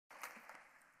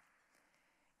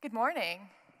Good morning.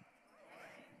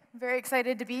 I'm very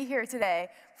excited to be here today.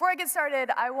 Before I get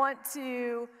started, I want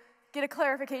to get a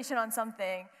clarification on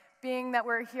something. Being that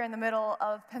we're here in the middle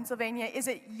of Pennsylvania, is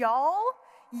it y'all,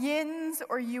 yins,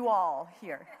 or you all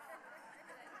here?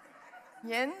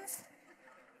 Yins?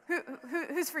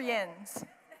 Who's for yins?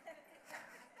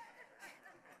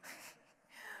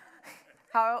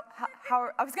 I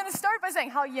was going to start by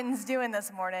saying how yins doing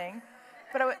this morning.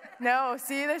 But no,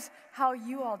 see, there's how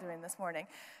you all doing this morning.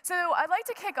 So I'd like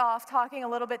to kick off talking a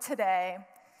little bit today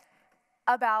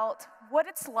about what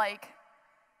it's like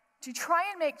to try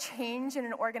and make change in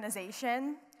an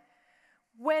organization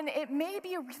when it may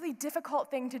be a really difficult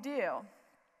thing to do.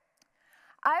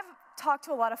 I've talked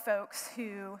to a lot of folks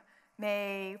who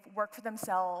may work for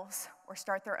themselves or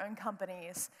start their own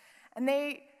companies, and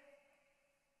they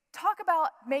talk about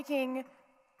making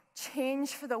change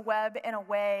for the web in a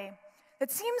way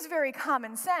that seems very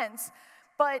common sense,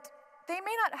 but they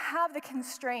may not have the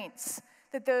constraints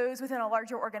that those within a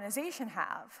larger organization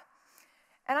have.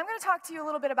 And I'm going to talk to you a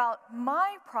little bit about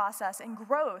my process and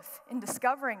growth in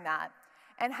discovering that,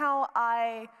 and how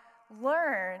I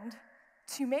learned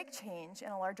to make change in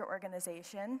a larger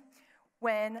organization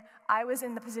when I was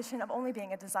in the position of only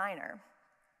being a designer.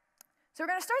 So we're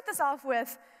going to start this off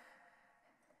with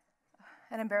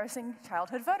an embarrassing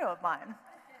childhood photo of mine.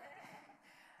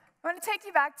 I'm going to take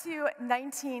you back to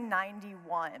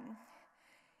 1991.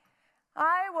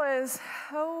 I was,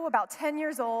 about 10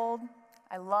 years old.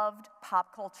 I loved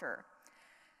pop culture.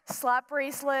 Slap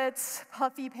bracelets,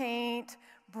 puffy paint,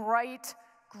 bright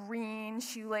green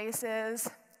shoelaces.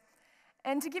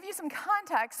 And to give you some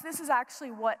context, this is actually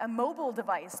what a mobile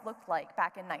device looked like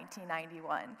back in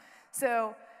 1991.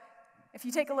 So if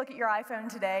you take a look at your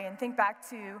iPhone today and think back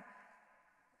to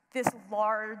this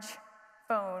large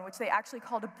phone, which they actually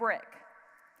called a brick,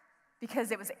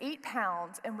 because it was 8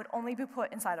 pounds and would only be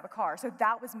put inside of a car. So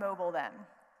that was mobile then.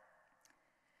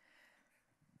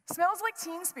 Smells Like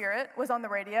Teen Spirit was on the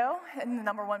radio in the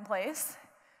 #1 place.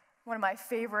 One of my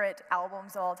favorite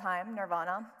albums of all time,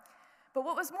 Nirvana. But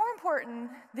what was more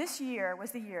important, this year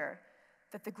was the year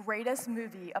that the greatest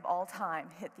movie of all time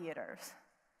hit theaters.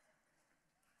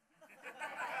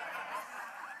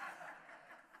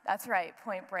 That's right,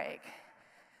 Point Break.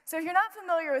 So if you're not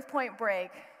familiar with Point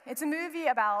Break, it's a movie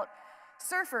about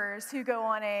surfers who go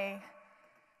on I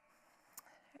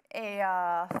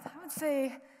would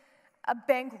say, a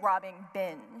bank robbing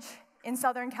binge in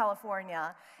Southern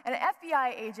California. And an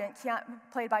FBI agent,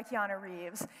 played by Keanu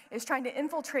Reeves, is trying to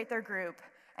infiltrate their group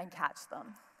and catch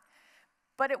them.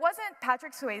 But it wasn't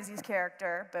Patrick Swayze's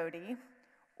character, Bodhi,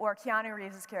 or Keanu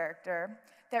Reeves' character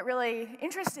that really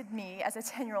interested me as a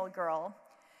 10-year-old girl.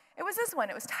 It was this one.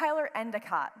 It was Tyler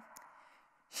Endicott.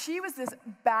 She was this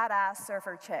badass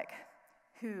surfer chick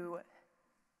who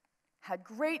had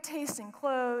great taste in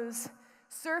clothes,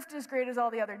 surfed as great as all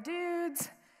the other dudes,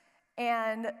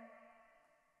 and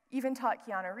even taught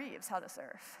Keanu Reeves how to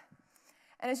surf.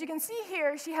 And as you can see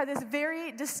here, she had this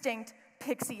very distinct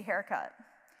pixie haircut.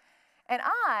 And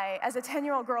I, as a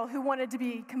 10-year-old girl who wanted to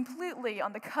be completely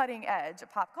on the cutting edge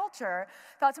of pop culture,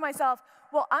 thought to myself,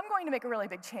 well, I'm going to make a really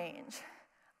big change.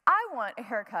 I want a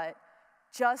haircut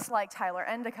just like Tyler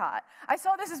Endicott. I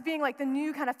saw this as being like the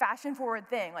new kind of fashion-forward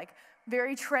thing, like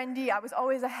very trendy. I was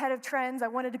always ahead of trends. I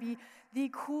wanted to be the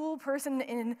cool person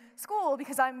in school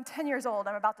because I'm 10 years old.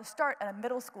 I'm about to start at a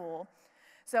middle school.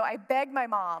 So I begged my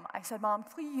mom. I said, Mom,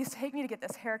 please take me to get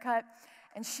this haircut.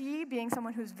 And she, being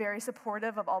someone who's very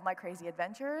supportive of all my crazy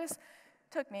adventures,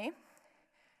 took me,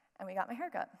 and we got my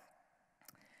haircut.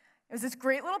 It was this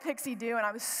great little pixie do, and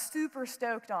I was super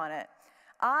stoked on it.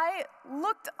 I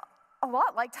looked a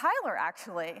lot like Tyler,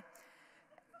 actually,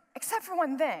 except for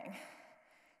one thing.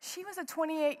 She was a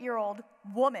 28-year-old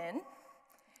woman,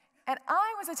 and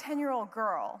I was a 10-year-old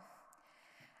girl.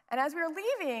 And as we were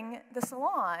leaving the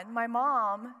salon, my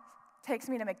mom takes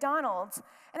me to McDonald's,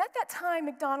 and at that time,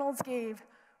 McDonald's gave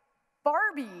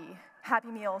Barbie Happy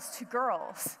Meals to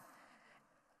girls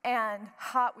and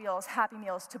Hot Wheels Happy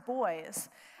Meals to boys.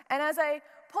 And as I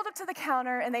pulled up to the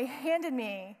counter and they handed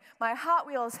me my Hot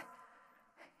Wheels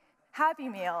Happy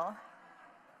Meal,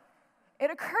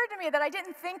 it occurred to me that I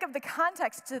didn't think of the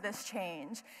context to this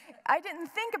change. I didn't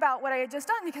think about what I had just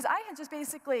done because I had just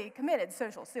basically committed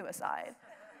social suicide.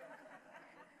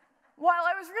 While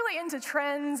I was really into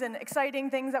trends and exciting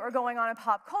things that were going on in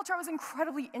pop culture, I was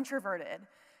incredibly introverted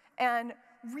and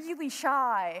really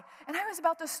shy. And I was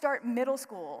about to start middle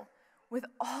school with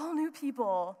all new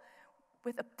people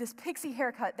with this pixie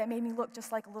haircut that made me look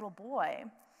just like a little boy.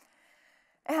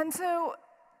 And so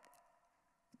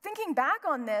thinking back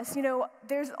on this,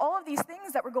 there's all of these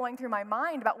things that were going through my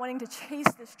mind about wanting to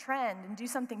chase this trend and do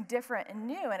something different and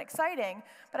new and exciting,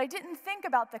 but I didn't think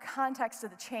about the context of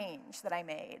the change that I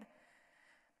made.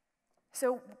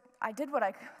 So I did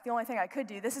the only thing I could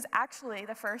do. This is actually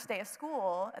the first day of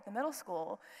school at the middle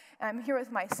school, and I'm here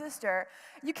with my sister.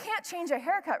 You can't change a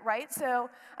haircut, right? So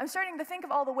I'm starting to think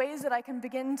of all the ways that I can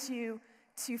begin to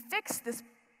fix this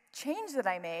change that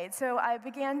I made. So I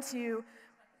began to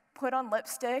put on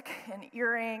lipstick and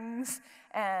earrings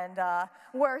and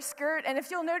wear a skirt. And if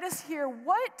you'll notice here,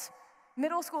 what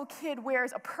middle school kid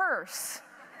wears a purse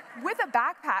with a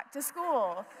backpack to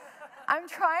school? I'm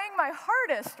trying my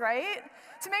hardest, right,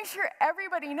 to make sure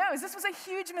everybody knows. This was a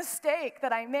huge mistake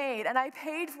that I made, and I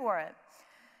paid for it.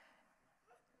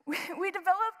 We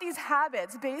develop these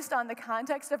habits based on the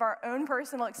context of our own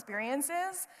personal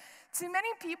experiences. To many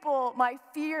people, my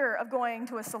fear of going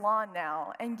to a salon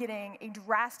now and getting a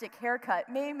drastic haircut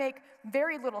may make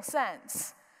very little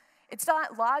sense. It's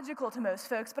not logical to most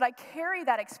folks, but I carry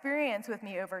that experience with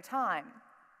me over time.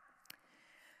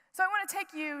 So I want to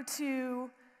take you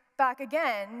back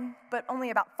again, but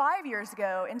only about 5 years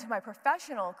ago, into my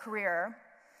professional career.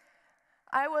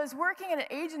 I was working in an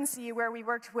agency where we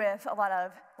worked with a lot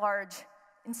of large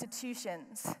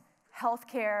institutions,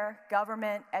 healthcare,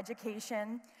 government,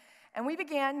 education, and we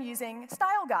began using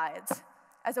style guides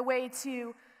as a way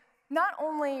to not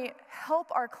only help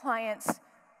our clients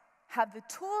have the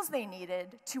tools they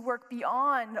needed to work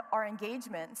beyond our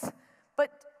engagements,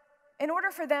 but in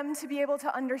order for them to be able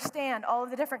to understand all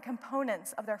of the different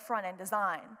components of their front-end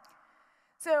design.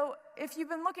 So if you've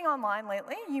been looking online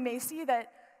lately, you may see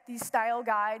that these style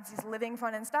guides, these living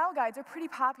front-end style guides, are pretty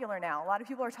popular now. A lot of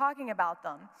people are talking about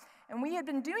them. And we had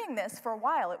been doing this for a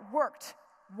while. It worked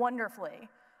wonderfully.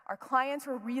 Our clients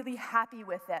were really happy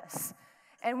with this.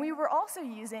 And we were also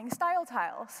using style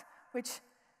tiles, which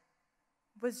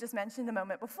was just mentioned a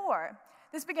moment before.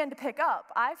 This began to pick up.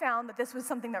 I found that this was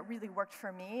something that really worked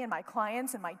for me and my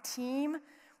clients and my team.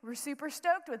 We were super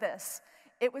stoked with this.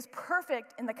 It was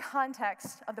perfect in the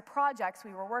context of the projects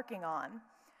we were working on.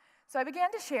 So I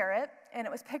began to share it, and it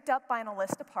was picked up by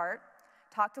Analyst Apart.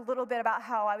 Talked a little bit about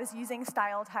how I was using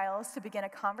style tiles to begin a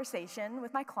conversation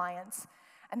with my clients,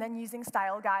 and then using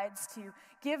style guides to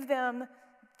give them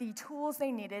the tools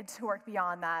they needed to work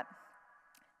beyond that.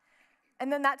 And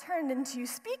then that turned into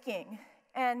speaking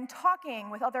and talking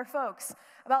with other folks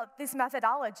about this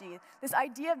methodology, this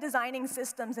idea of designing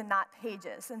systems and not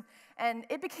pages. And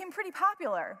it became pretty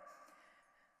popular.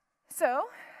 So,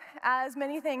 as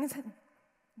many things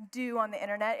do on the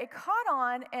internet, it caught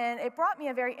on, and it brought me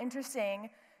a very interesting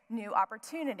new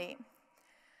opportunity.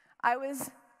 I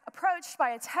was approached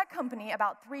by a tech company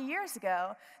about 3 years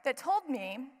ago that told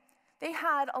me they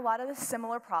had a lot of the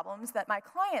similar problems that my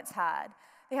clients had.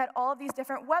 They had all of these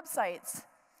different websites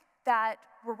that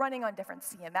were running on different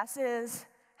CMSs,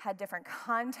 had different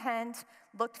content,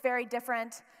 looked very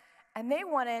different, and they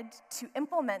wanted to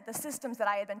implement the systems that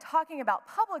I had been talking about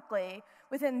publicly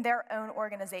within their own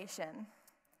organization.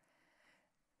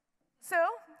 So,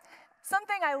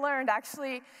 something I learned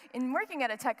actually in working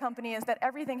at a tech company is that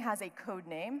everything has a code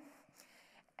name.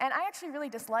 And I actually really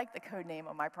disliked the code name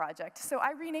of my project, so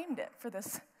I renamed it for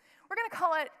this. We're going to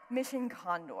call it Mission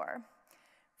Condor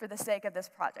for the sake of this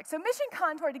project. So Mission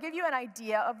Condor, to give you an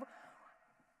idea of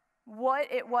what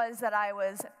it was that I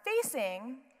was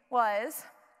facing, was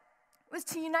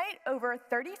to unite over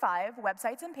 35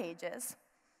 websites and pages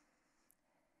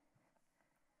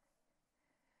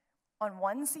on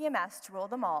one CMS to rule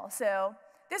them all. So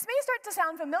this may start to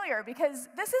sound familiar because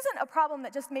this isn't a problem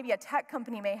that just maybe a tech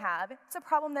company may have. It's a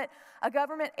problem that a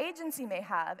government agency may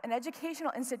have, an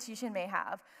educational institution may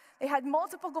have. They had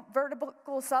multiple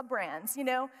vertical sub-brands.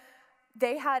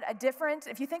 They had a different,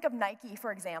 if you think of Nike,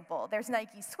 for example, there's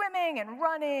Nike swimming and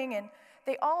running, and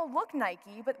they all look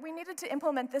Nike, but we needed to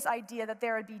implement this idea that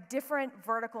there would be different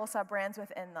vertical sub-brands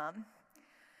within them.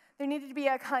 There needed to be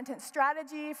a content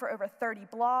strategy for over 30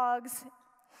 blogs.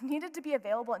 It needed to be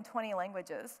available in 20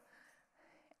 languages.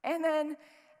 And then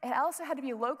it also had to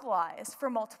be localized for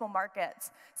multiple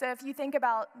markets. So if you think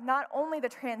about not only the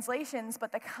translations,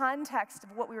 but the context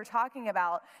of what we were talking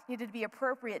about needed to be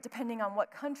appropriate depending on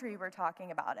what country we were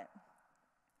talking about it.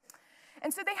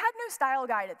 And so they had no style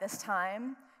guide at this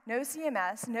time, no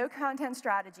CMS, no content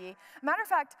strategy. Matter of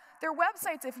fact, their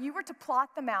websites, if you were to plot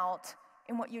them out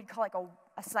in what you'd call like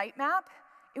a sitemap,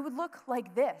 it would look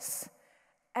like this.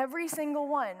 Every single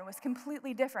one was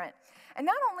completely different. And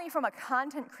not only from a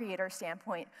content creator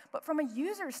standpoint, but from a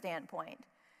user standpoint.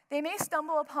 They may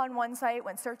stumble upon one site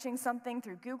when searching something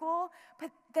through Google,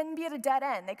 but then be at a dead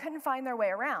end. They couldn't find their way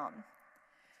around.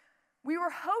 We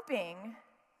were hoping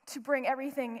to bring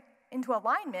everything into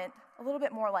alignment a little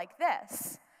bit more like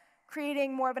this,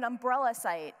 creating more of an umbrella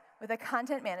site with a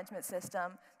content management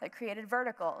system that created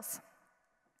verticals.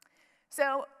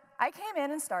 So I came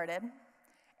in and started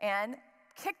and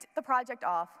kicked the project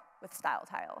off with style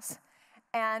tiles.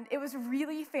 And it was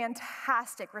really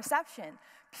fantastic reception.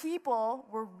 People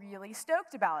were really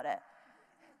stoked about it.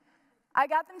 I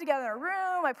got them together in a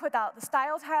room, I put out the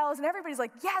style tiles, and everybody's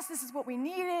like, yes, this is what we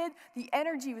needed. The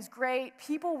energy was great.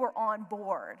 People were on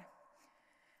board.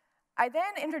 I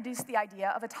then introduced the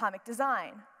idea of atomic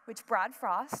design, which Brad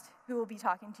Frost, who will be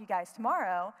talking to you guys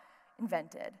tomorrow,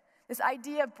 invented. This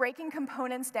idea of breaking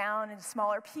components down into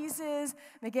smaller pieces,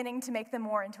 beginning to make them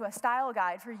more into a style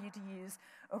guide for you to use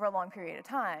over a long period of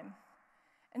time.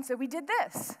 And so we did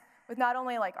this with not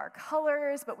only like our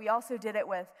colors, but we also did it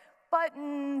with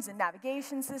buttons and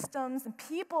navigation systems. And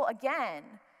people, again,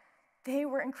 they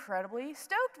were incredibly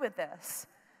stoked with this.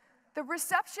 The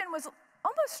reception was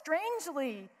almost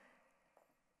strangely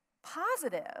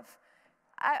positive.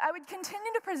 I would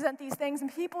continue to present these things,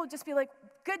 and people would just be like,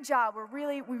 good job,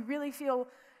 we really feel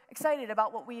excited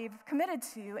about what we've committed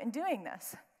to in doing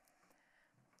this.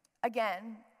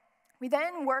 Again, we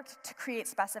then worked to create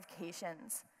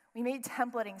specifications. We made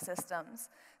templating systems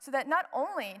so that not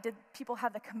only did people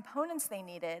have the components they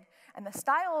needed and the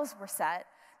styles were set,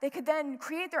 they could then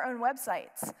create their own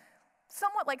websites,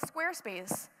 somewhat like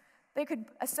Squarespace. They could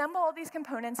assemble all these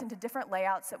components into different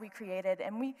layouts that we created,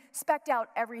 and we spec'd out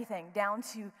everything down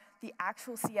to the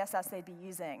actual CSS they'd be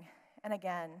using. And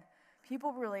again,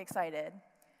 people were really excited.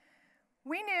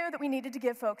 We knew that we needed to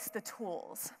give folks the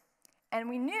tools, and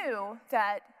we knew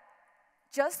that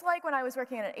just like when I was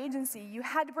working at an agency, you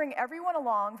had to bring everyone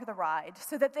along for the ride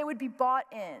so that they would be bought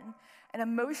in and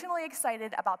emotionally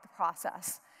excited about the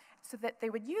process so that they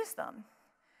would use them.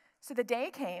 So the day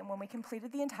came when we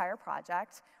completed the entire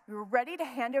project. We were ready to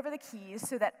hand over the keys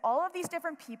so that all of these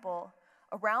different people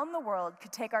around the world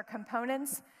could take our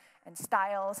components and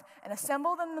styles and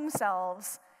assemble them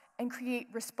themselves and create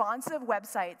responsive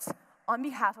websites on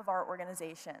behalf of our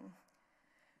organization.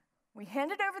 We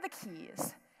handed over the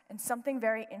keys, and something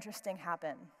very interesting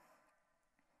happened.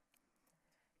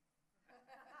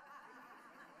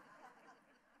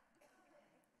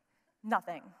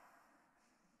 Nothing.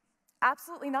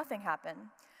 Absolutely nothing happened.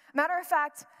 Matter of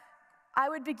fact, I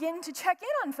would begin to check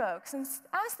in on folks and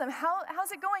ask them,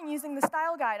 how's it going using the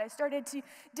style guide? I started to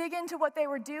dig into what they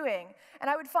were doing, and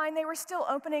I would find they were still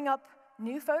opening up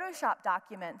new Photoshop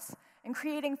documents and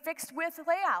creating fixed width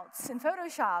layouts in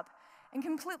Photoshop and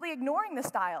completely ignoring the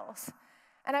styles.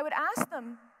 And I would ask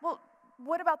them, well,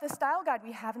 what about the style guide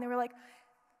we have? And they were like,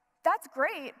 that's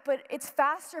great, but it's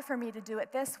faster for me to do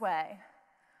it this way.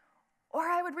 Or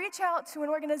I would reach out to an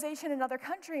organization in another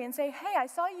country and say, hey, I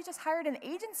saw you just hired an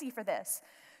agency for this.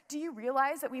 Do you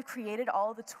realize that we've created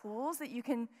all the tools that you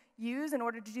can use in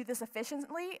order to do this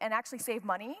efficiently and actually save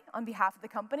money on behalf of the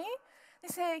company? They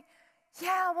say,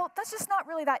 yeah, well, that's just not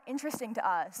really that interesting to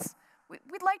us.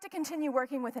 We'd like to continue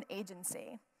working with an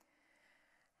agency.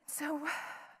 So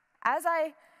as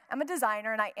I am a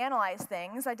designer and I analyze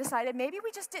things, I decided maybe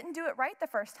we just didn't do it right the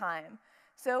first time.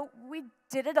 So we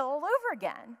did it all over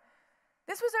again.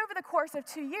 This was over the course of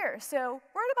 2 years, so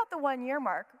we're at about the 1-year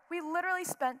mark. We literally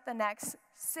spent the next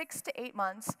 6 to 8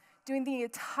 months doing the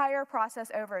entire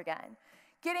process over again,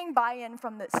 getting buy-in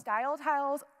from the style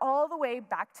tiles all the way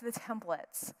back to the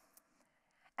templates.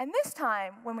 And this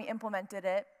time, when we implemented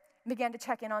it and began to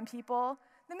check in on people,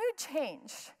 the mood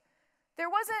changed. There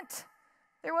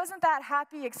wasn't that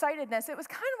happy excitedness. It was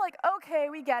kind of like, okay,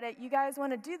 we get it. You guys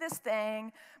want to do this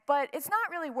thing, but it's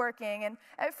not really working. And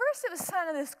at first, it was kind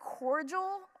of this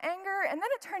cordial anger, and then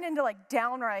it turned into like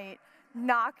downright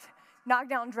knock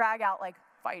down, drag out, like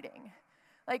fighting.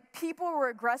 Like people were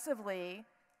aggressively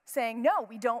saying, no,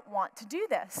 we don't want to do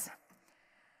this.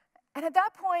 And at that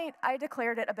point, I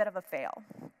declared it a bit of a fail.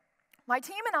 My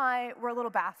team and I were a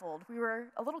little baffled. We were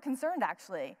a little concerned,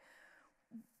 actually.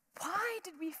 Why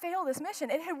did we fail this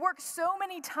mission? It had worked so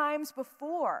many times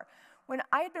before. When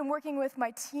I had been working with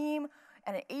my team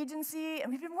and an agency,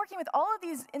 and we've been working with all of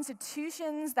these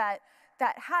institutions that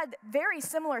had very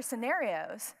similar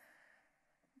scenarios,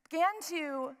 began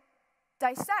to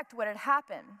dissect what had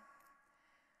happened.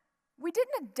 We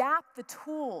didn't adapt the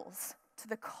tools to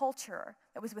the culture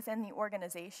that was within the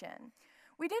organization.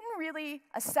 We didn't really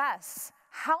assess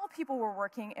how people were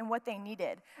working and what they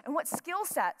needed, and what skill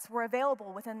sets were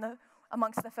available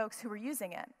amongst the folks who were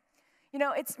using it. You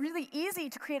know, it's really easy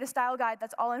to create a style guide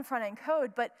that's all in front-end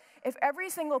code, but if every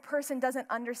single person doesn't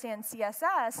understand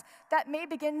CSS, that may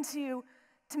begin to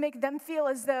make them feel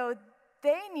as though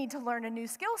they need to learn a new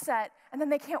skill set, and then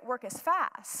they can't work as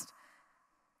fast.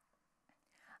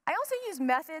 I also used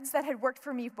methods that had worked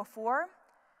for me before,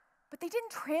 but they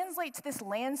didn't translate to this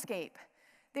landscape.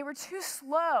 They were too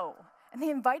slow, and they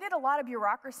invited a lot of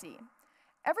bureaucracy.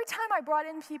 Every time I brought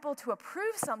in people to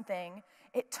approve something,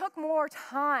 it took more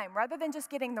time rather than just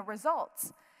getting the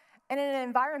results. And in an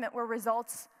environment where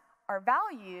results are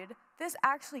valued, this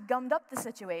actually gummed up the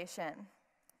situation.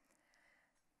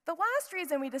 The last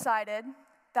reason we decided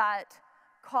that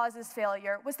causes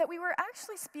failure was that we were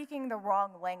actually speaking the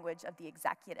wrong language of the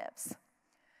executives.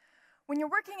 When you're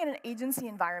working in an agency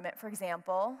environment, for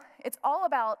example, it's all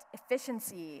about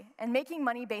efficiency and making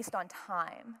money based on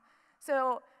time.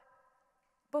 So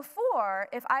before,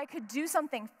 if I could do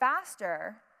something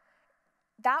faster,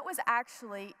 that was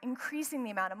actually increasing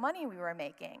the amount of money we were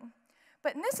making.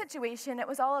 But in this situation, it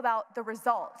was all about the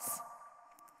results.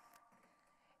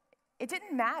 It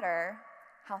didn't matter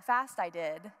how fast I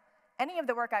did any of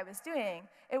the work I was doing.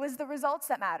 It was the results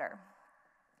that matter.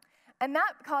 And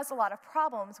that caused a lot of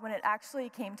problems when it actually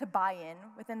came to buy-in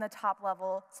within the top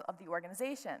levels of the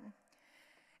organization.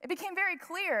 It became very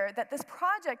clear that this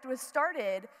project was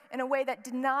started in a way that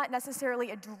did not necessarily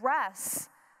address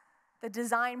the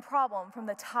design problem from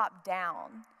the top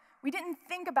down. We didn't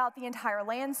think about the entire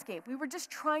landscape. We were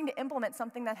just trying to implement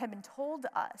something that had been told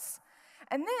to us.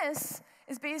 And this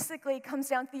is basically comes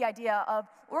down to the idea of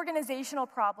organizational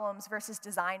problems versus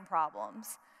design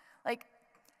problems. Like,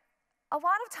 a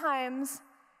lot of times,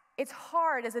 it's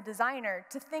hard as a designer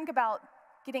to think about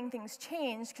getting things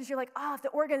changed because you're like, if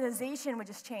the organization would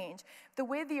just change, if the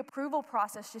way the approval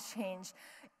process just changed,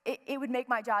 it would make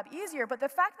my job easier. But the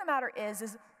fact of the matter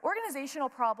is organizational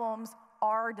problems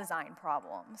are design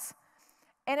problems.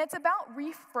 And it's about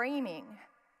reframing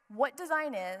what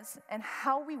design is and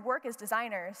how we work as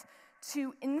designers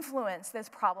to influence those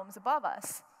problems above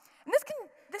us. And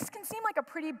this can seem like a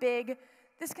pretty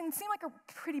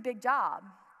big job,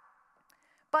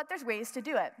 but there's ways to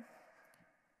do it.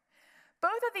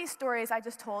 Both of these stories I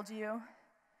just told you,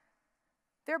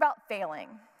 they're about failing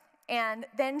and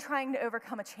then trying to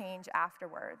overcome a change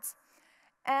afterwards.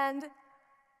 And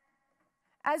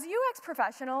as UX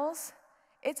professionals,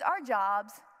 it's our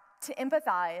jobs to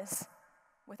empathize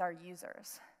with our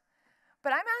users.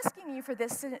 But I'm asking you for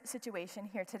this situation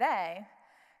here today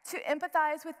to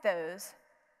empathize with those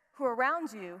who are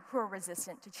around you who are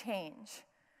resistant to change.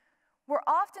 We're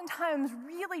oftentimes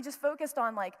really just focused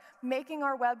on making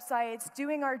our websites,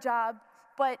 doing our job,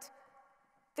 but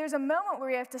there's a moment where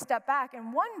we have to step back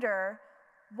and wonder,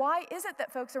 why is it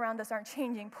that folks around us aren't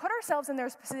changing? Put ourselves in their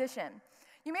position.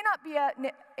 You may not be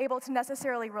able to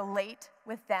necessarily relate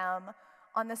with them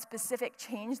on the specific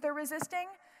change they're resisting,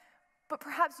 but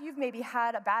perhaps you've maybe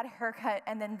had a bad haircut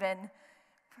and then been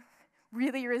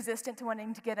really resistant to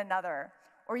wanting to get another.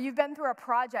 Or you've been through a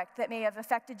project that may have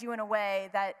affected you in a way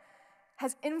that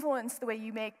has influenced the way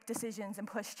you make decisions and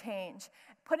push change.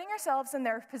 Putting yourselves in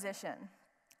their position.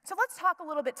 So let's talk a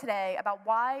little bit today about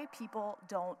why people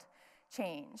don't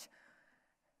change.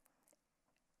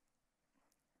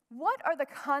 What are the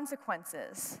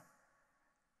consequences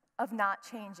of not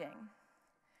changing?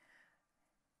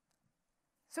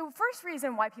 So first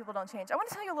reason why people don't change. I want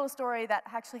to tell you a little story that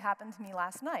actually happened to me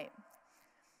last night.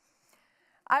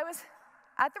 I was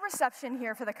at the reception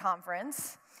here for the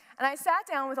conference, and I sat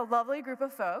down with a lovely group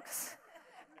of folks,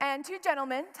 and two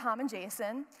gentlemen, Tom and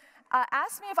Jason,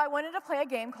 asked me if I wanted to play a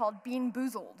game called Bean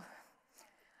Boozled.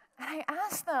 And I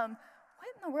asked them, what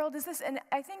in the world is this? And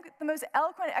I think the most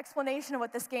eloquent explanation of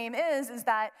what this game is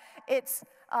that it's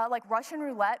like Russian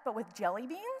roulette, but with jelly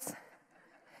beans.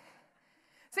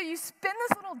 So you spin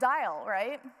this little dial,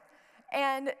 right?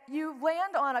 And you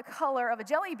land on a color of a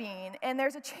jelly bean, and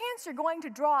there's a chance you're going to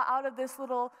draw out of this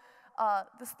little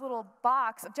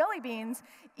box of jelly beans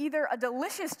either a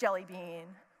delicious jelly bean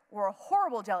or a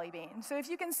horrible jelly bean. So if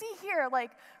you can see here,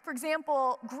 for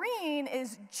example, green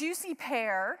is juicy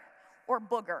pear or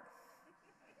booger.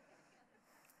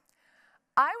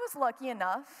 I was lucky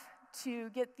enough to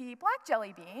get the black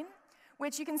jelly bean,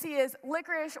 which you can see is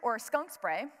licorice or skunk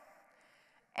spray.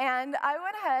 And I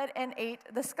went ahead and ate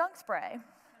the skunk spray.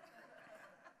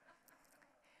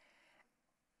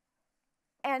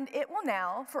 And it will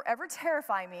now forever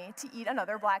terrify me to eat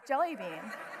another black jelly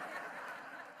bean.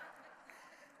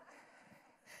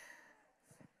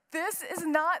 This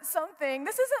isn't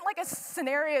like a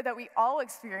scenario that we all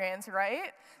experience,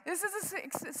 right? This is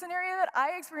a scenario that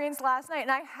I experienced last night,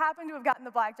 and I happened to have gotten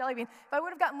the black jelly bean. If I would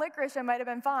have gotten licorice, I might have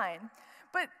been fine.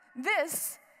 But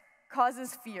this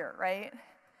causes fear, right?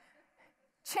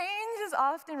 Change is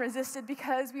often resisted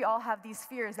because we all have these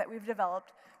fears that we've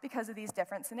developed because of these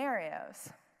different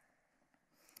scenarios.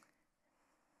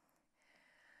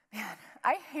 Man,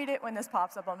 I hate it when this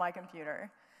pops up on my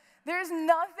computer. There's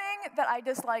nothing that I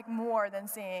dislike more than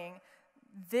seeing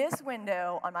this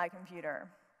window on my computer.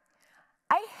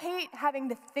 I hate having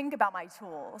to think about my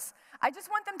tools. I just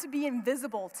want them to be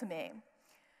invisible to me.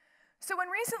 So when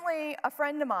recently a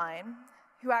friend of mine,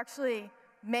 who actually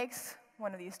makes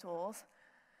one of these tools,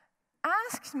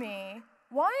 asked me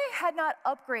why I had not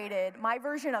upgraded my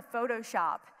version of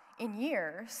Photoshop in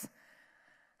years,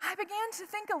 I began to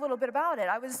think a little bit about it.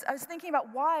 I was thinking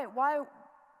about why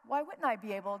wouldn't I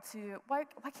be able to, why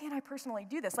can't I personally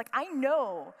do this? Like, I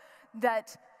know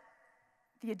that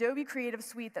the Adobe Creative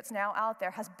Suite that's now out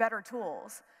there has better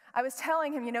tools. I was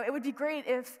telling him, it would be great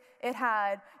if it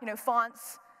had,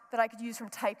 fonts that I could use from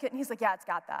Typekit, and he's like, yeah, it's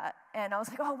got that. And I was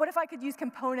like, oh, what if I could use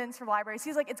components from libraries?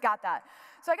 He's like, it's got that.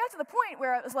 So I got to the point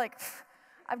where I was like,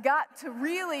 I've got to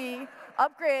really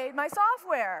upgrade my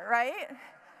software, right?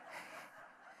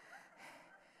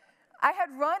 I had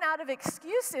run out of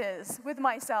excuses with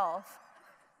myself.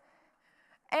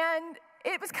 And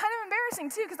it was kind of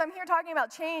embarrassing, too, because I'm here talking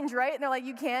about change, right? And they're like,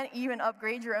 you can't even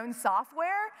upgrade your own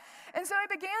software. And so I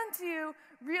began to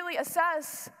really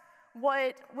assess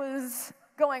what was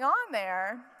going on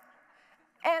there.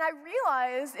 And I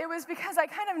realized it was because I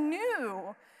kind of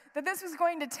knew that this was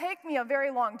going to take me a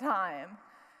very long time.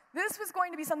 This was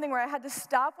going to be something where I had to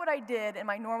stop what I did in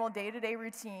my normal day-to-day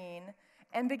routine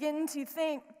and begin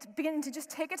to just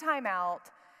take a time out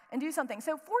and do something.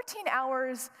 So 14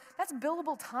 hours, that's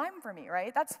billable time for me,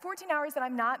 right? That's 14 hours that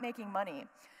I'm not making money.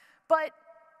 But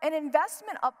an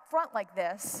investment up front like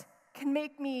this can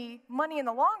make me money in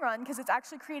the long run because it's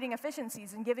actually creating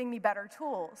efficiencies and giving me better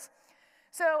tools.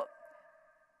 So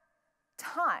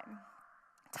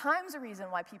time's a reason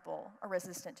why people are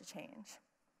resistant to change.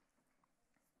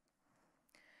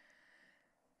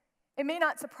 It may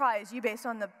not surprise you, based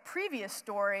on the previous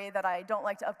story that I don't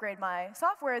like to upgrade my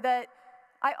software, that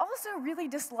I also really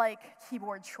dislike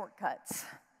keyboard shortcuts.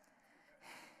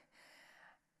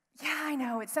 Yeah, I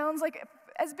know, it sounds like,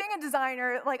 as being a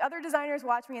designer, like other designers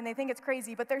watch me and they think it's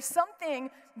crazy, but there's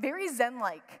something very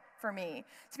Zen-like for me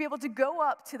to be able to go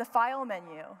up to the File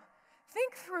menu,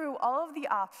 think through all of the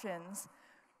options,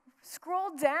 scroll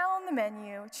down the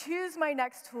menu, choose my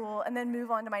next tool, and then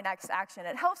move on to my next action.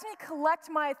 It helps me collect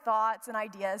my thoughts and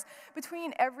ideas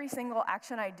between every single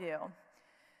action I do.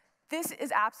 This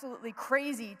is absolutely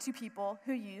crazy to people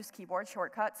who use keyboard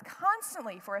shortcuts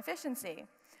constantly for efficiency.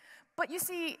 But you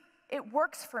see, it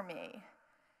works for me.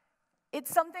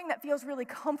 It's something that feels really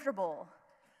comfortable.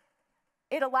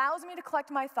 It allows me to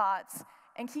collect my thoughts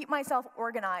and keep myself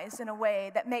organized in a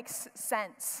way that makes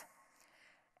sense.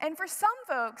 And for some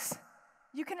folks,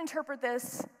 you can interpret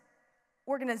this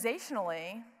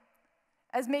organizationally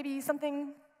as maybe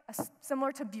something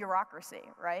similar to bureaucracy,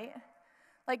 right?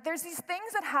 Like, there's these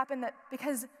things that happen that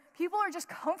because people are just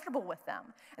comfortable with them.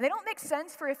 And they don't make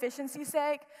sense for efficiency's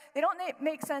sake. They don't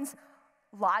make sense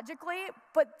logically,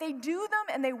 but they do them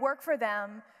and they work for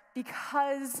them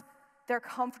because they're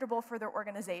comfortable for their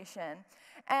organization.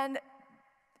 And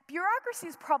bureaucracy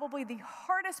is probably the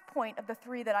hardest point of the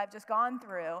three that I've just gone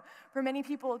through for many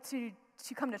people to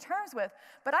come to terms with.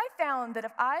 But I found that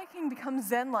if I can become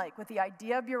Zen-like with the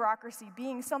idea of bureaucracy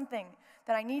being something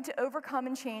that I need to overcome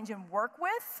and change and work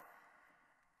with,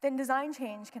 then design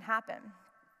change can happen.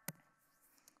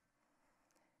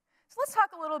 So let's talk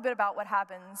a little bit about what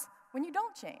happens when you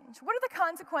don't change. What are the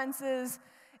consequences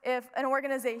if an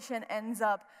organization ends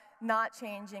up not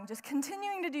changing, just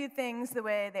continuing to do things the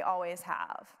way they always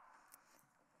have?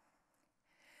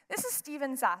 This is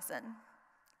Steven Sasson.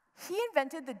 He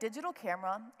invented the digital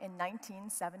camera in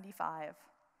 1975.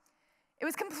 It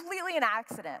was completely an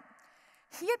accident.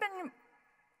 He had been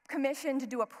commissioned to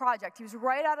do a project. He was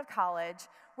right out of college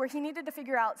where he needed to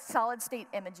figure out solid-state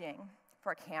imaging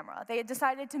for a camera. They had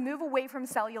decided to move away from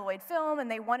celluloid film, and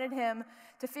they wanted him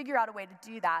to figure out a way to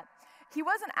do that. He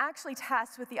wasn't actually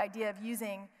tasked with the idea of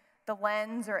using the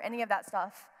lens or any of that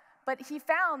stuff, but he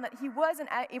found that he wasn't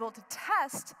able to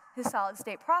test his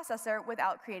solid-state processor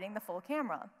without creating the full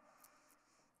camera.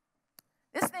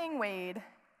 This thing weighed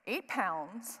 8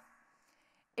 pounds.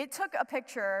 It took a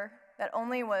picture that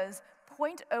only was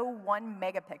 0.01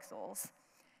 megapixels.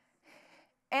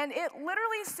 And it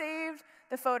literally saved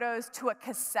the photos to a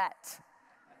cassette.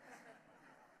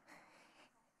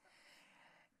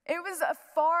 It was a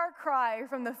far cry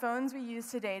from the phones we use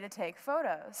today to take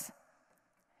photos.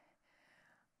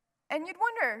 And you'd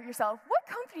wonder yourself, what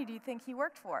company do you think he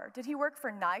worked for? Did he work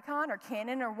for Nikon or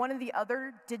Canon or one of the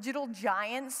other digital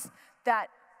giants that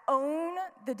own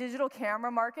the digital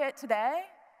camera market today?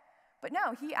 But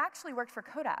no, he actually worked for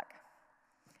Kodak.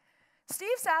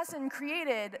 Steve Sasson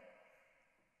created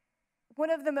one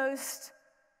of the most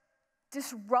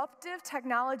disruptive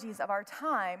technologies of our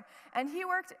time, and he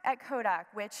worked at Kodak,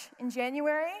 which in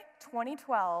January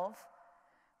 2012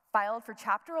 filed for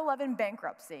Chapter 11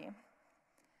 bankruptcy.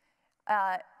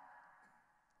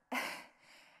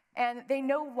 And they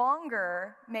no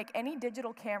longer make any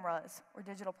digital cameras or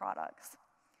digital products.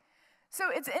 So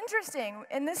it's interesting,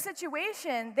 in this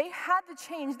situation, they had the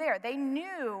change there. They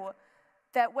knew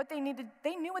that what they needed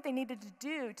to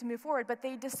do to move forward, but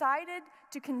they decided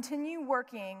to continue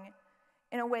working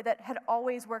in a way that had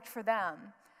always worked for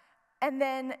them. And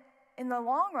then in the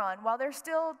long run, while they're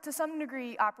still to some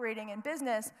degree operating in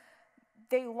business,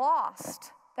 they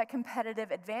lost that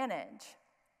competitive advantage.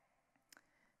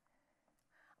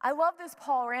 I love this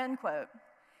Paul Rand quote: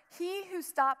 "He who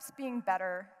stops being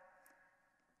better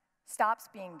stops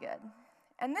being good."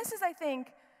 And this is,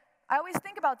 I always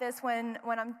think about this when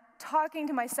I'm talking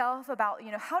to myself about,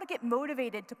 how to get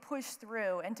motivated to push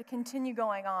through and to continue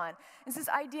going on. It's this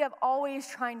idea of always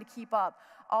trying to keep up,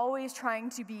 always trying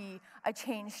to be a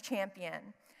change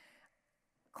champion.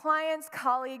 Clients,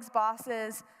 colleagues,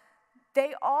 bosses,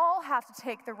 they all have to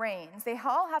take the reins. They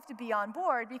all have to be on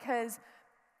board, because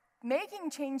making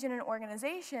change in an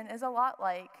organization is a lot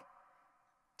like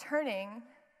turning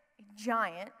a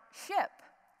giant ship.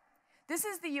 This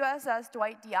is the USS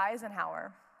Dwight D.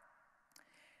 Eisenhower.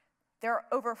 There are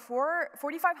over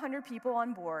 4,500 people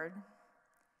on board.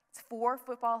 It's 4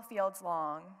 football fields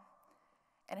long,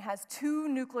 and it has 2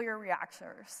 nuclear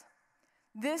reactors.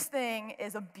 This thing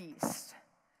is a beast.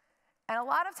 And a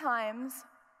lot of times,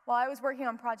 while I was working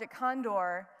on Project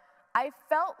Condor, I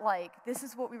felt like this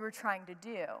is what we were trying to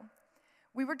do.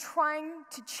 We were trying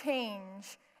to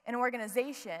change an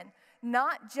organization,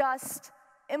 not just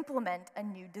implement a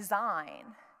new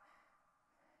design.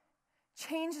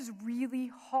 Change is really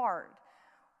hard.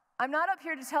 I'm not up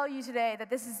here to tell you today that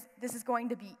this is going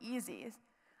to be easy.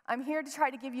 I'm here to try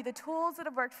to give you the tools that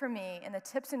have worked for me and the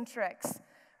tips and tricks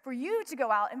for you to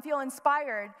go out and feel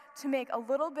inspired to make a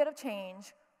little bit of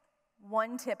change,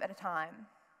 one tip at a time.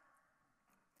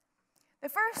 The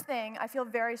first thing I feel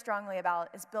very strongly about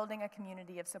is building a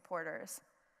community of supporters.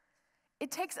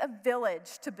 It takes a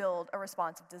village to build a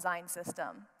responsive design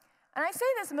system. And I say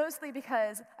this mostly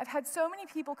because I've had so many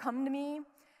people come to me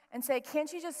and say,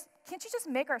 can't you just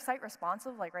make our site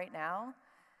responsive like right now?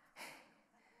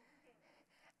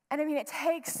 And I mean, it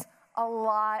takes a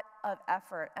lot of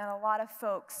effort and a lot of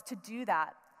folks to do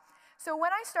that. So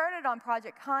when I started on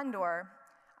Project Condor,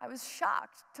 I was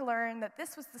shocked to learn that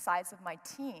this was the size of my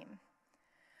team.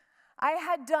 I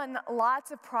had done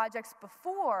lots of projects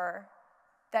before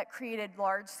that created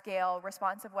large-scale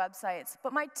responsive websites,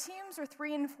 but my teams were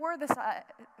 3 and 4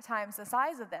 times the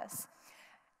size of this.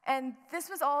 And this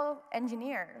was all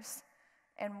engineers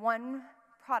and 1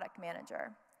 product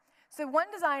manager. So 1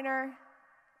 designer,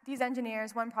 these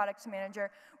engineers, 1 product manager.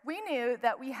 We knew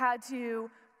that we had to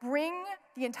bring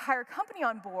the entire company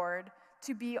on board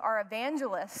to be our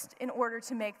evangelist in order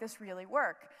to make this really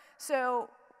work. So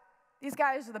these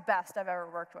guys are the best I've ever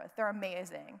worked with. They're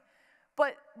amazing.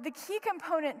 But the key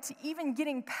component to even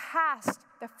getting past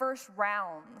the first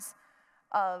rounds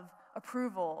of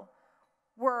approval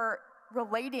were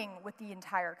relating with the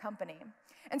entire company.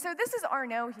 And so this is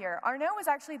Arnaud here. Arnaud was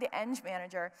actually the eng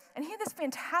manager, and he had this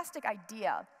fantastic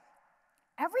idea.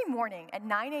 Every morning at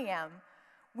 9 a.m.,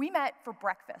 we met for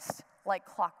breakfast like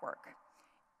clockwork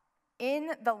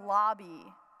in the lobby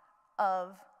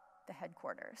of the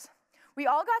headquarters. We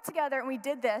all got together and we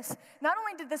did this. Not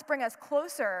only did this bring us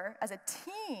closer as a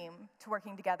team to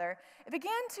working together, it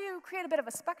began to create a bit of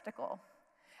a spectacle.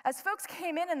 As folks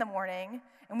came in the morning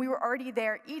and we were already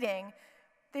there eating,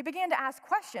 they began to ask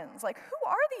questions like, who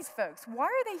are these folks? Why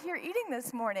are they here eating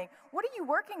this morning? What are you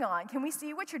working on? Can we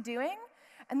see what you're doing?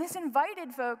 And this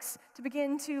invited folks to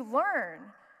begin to learn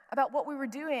about what we were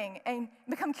doing and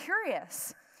become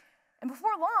curious. And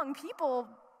before long, people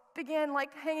began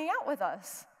hanging out with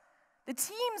us. The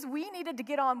teams we needed to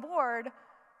get on board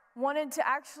wanted to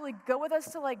actually go with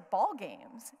us to ball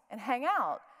games and hang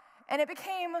out. And it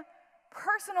became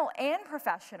personal and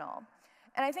professional.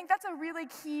 And I think that's a really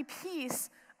key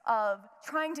piece of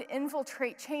trying to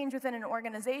infiltrate change within an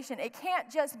organization. It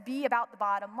can't just be about the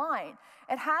bottom line.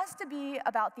 It has to be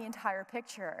about the entire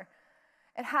picture.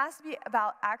 It has to be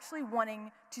about actually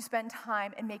wanting to spend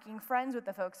time and making friends with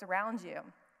the folks around you.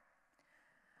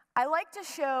 I like to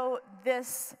show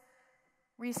this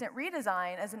recent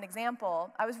redesign as an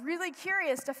example. I was really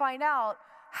curious to find out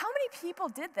how many people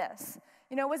did this.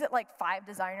 Was it 5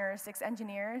 designers, 6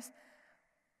 engineers?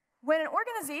 When an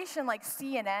organization like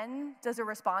CNN does a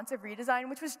responsive redesign,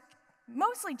 which was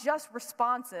mostly just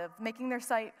responsive, making their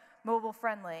site mobile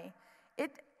friendly,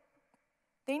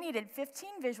 they they needed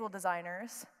 15 visual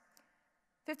designers,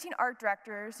 15 art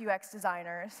directors, UX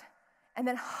designers, and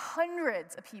then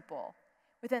hundreds of people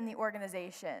within the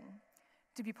organization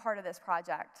to be part of this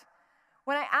project.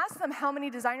 When I asked them how many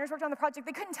designers worked on the project,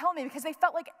 they couldn't tell me because they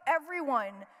felt like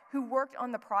everyone who worked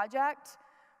on the project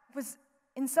was,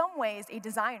 in some ways, a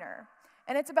designer.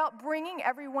 And it's about bringing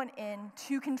everyone in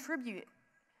to contribute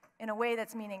in a way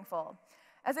that's meaningful.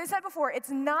 As I said before, it's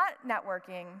not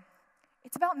networking.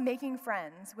 It's about making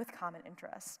friends with common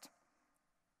interest.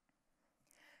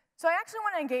 So I actually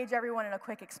want to engage everyone in a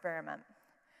quick experiment.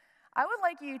 I would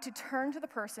like you to turn to the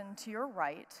person to your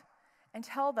right and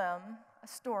tell them a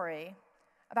story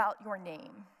about your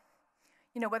name.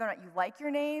 You know, whether or not you like your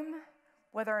name,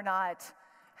 whether or not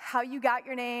how you got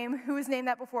your name, who has named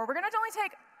that before. We're going to only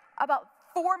take about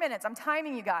 4 minutes. I'm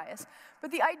timing you guys. But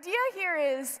the idea here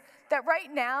is that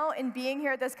right now, in being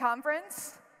here at this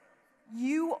conference,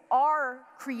 you are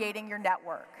creating your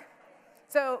network.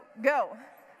 So go.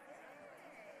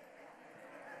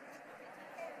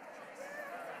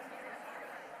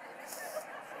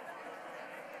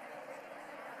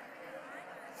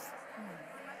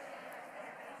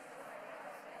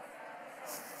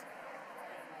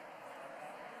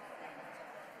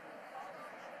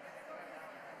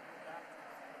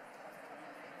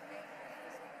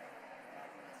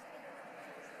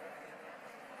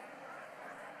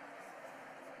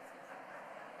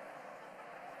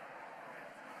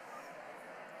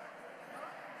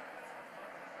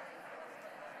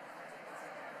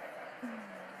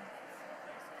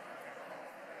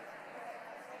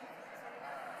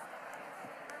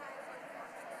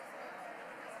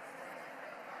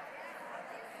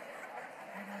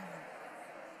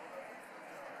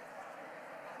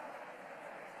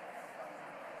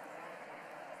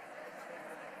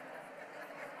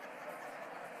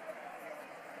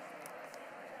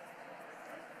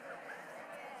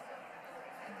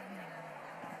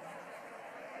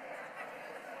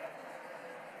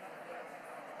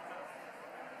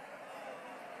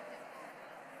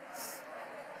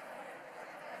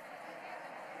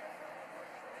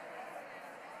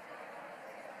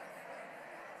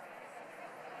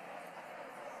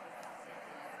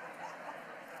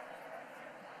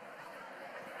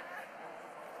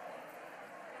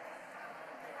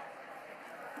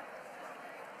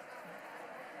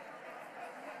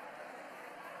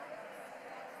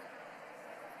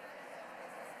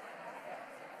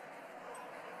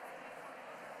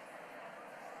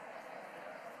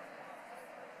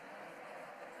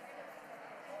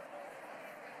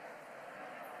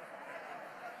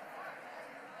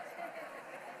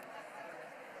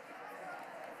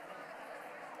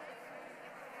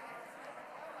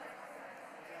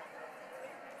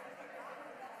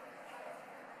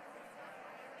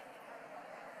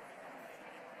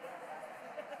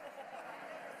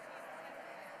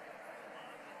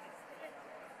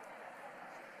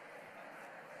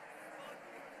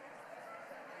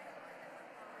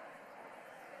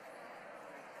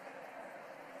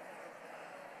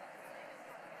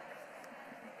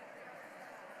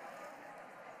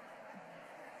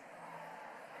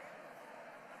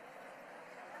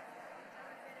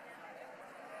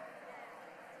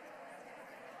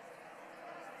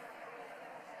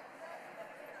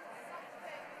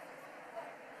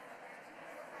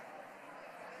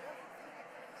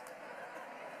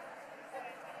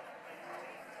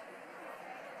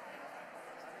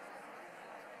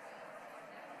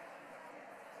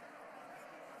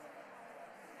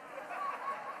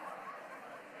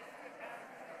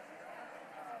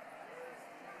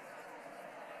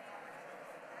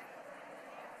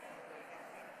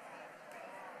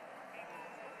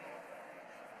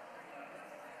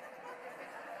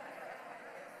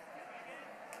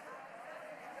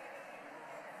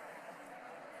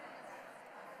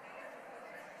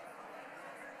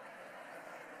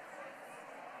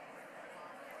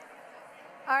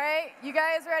 All right, you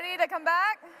guys ready to come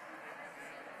back?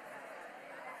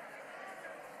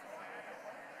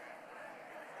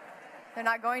 They're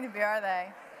not going to be, are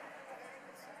they?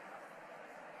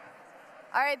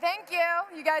 All right, thank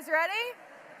you. You guys ready?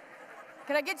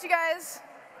 Can I get you guys?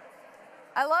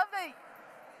 I love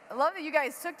that you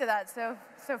guys took to that so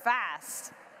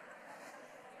fast.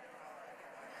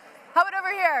 How about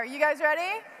over here? You guys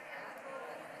ready?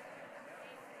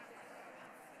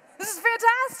 This is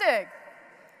fantastic.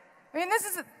 I mean,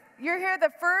 you're here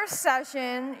the first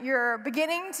session, you're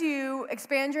beginning to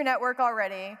expand your network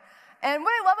already. And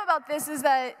what I love about this is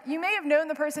that you may have known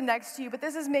the person next to you, but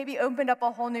this has maybe opened up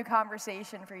a whole new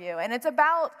conversation for you. And it's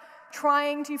about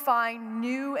trying to find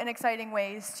new and exciting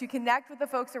ways to connect with the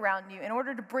folks around you in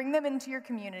order to bring them into your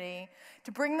community,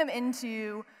 to bring them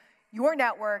into your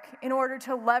network in order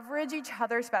to leverage each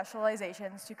other's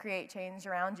specializations to create change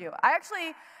around you.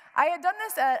 I had done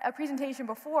this at a presentation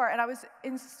before, and I was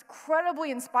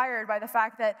incredibly inspired by the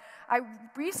fact that I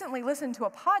recently listened to a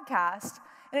podcast,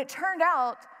 and it turned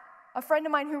out a friend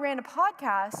of mine who ran a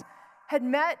podcast had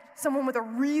met someone with a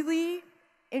really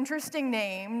interesting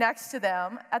name next to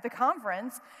them at the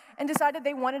conference and decided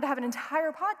they wanted to have an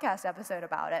entire podcast episode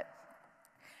about it.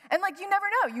 And like, you never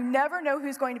know. You never know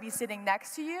who's going to be sitting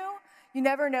next to you. You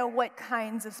never know what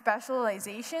kinds of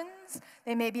specializations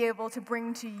they may be able to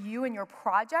bring to you and your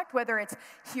project, whether it's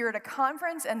here at a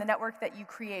conference and the network that you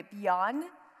create beyond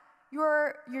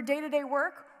your day-to-day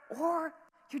work or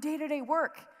your day-to-day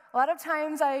work. A lot of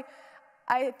times I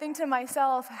think to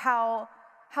myself how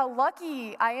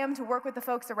lucky I am to work with the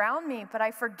folks around me, but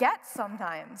I forget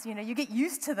sometimes. You know, you get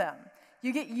used to them.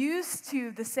 You get used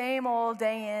to the same old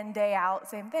day in, day out,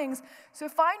 same things. So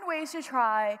find ways to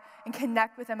try and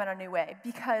connect with them in a new way,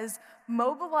 because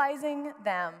mobilizing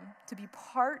them to be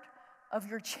part of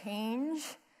your change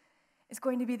is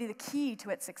going to be the key to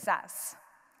its success.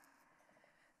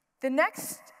 The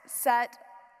next set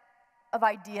of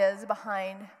ideas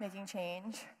behind making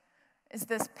change is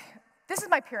this is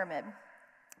my pyramid.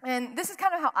 And this is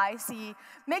kind of how I see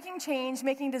making change,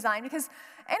 making design, because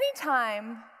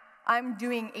anytime I'm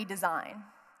doing a design,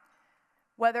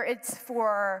 whether it's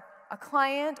for a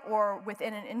client or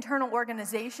within an internal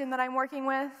organization that I'm working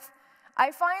with,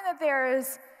 I find that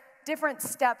there's different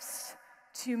steps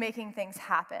to making things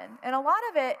happen. And a lot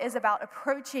of it is about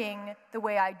approaching the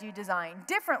way I do design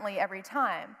differently every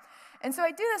time. And so I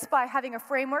do this by having a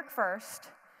framework first,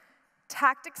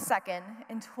 tactics second,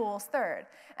 and tools third.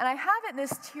 And I have it in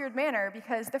this tiered manner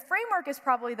because the framework is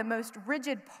probably the most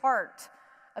rigid part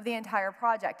of the entire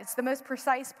project. It's the most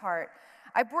precise part.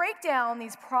 I break down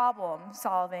these problem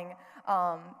solving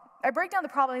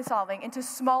into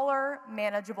smaller,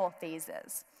 manageable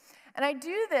phases. And I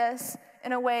do this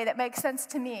in a way that makes sense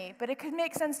to me, but it could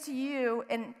make sense to you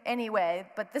in any way,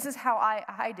 but this is how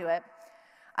I do it.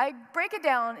 I break it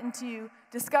down into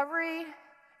discovery,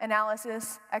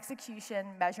 analysis, execution,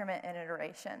 measurement, and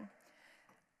iteration.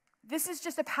 This is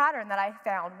just a pattern that I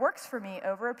found works for me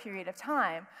over a period of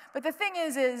time. But the thing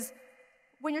is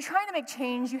when you're trying to make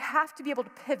change, you have to be able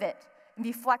to pivot and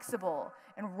be flexible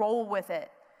and roll with it.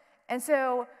 And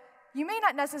so you may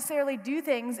not necessarily do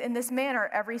things in this manner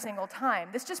every single time.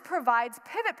 This just provides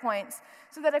pivot points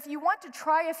so that if you want to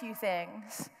try a few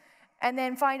things and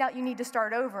then find out you need to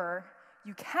start over,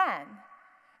 you can.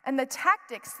 And the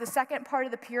tactics, the second part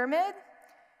of the pyramid,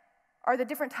 are the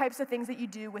different types of things that you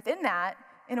do within that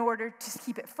in order to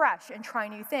keep it fresh and try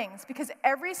new things. Because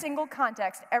every single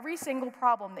context, every single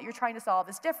problem that you're trying to solve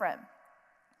is different.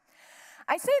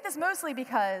 I say this mostly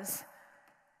because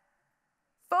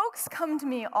folks come to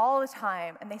me all the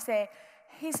time and they say,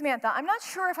 hey, Samantha, I'm not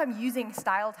sure if I'm using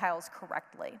style tiles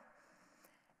correctly.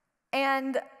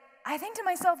 And I think to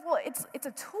myself, well, it's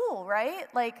a tool, right?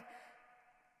 Like,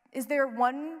 is there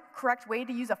one correct way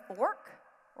to use a fork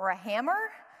or a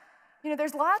hammer? You know,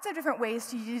 there's lots of different ways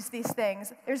to use these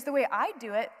things. There's the way I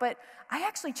do it, but I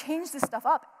actually change this stuff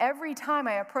up every time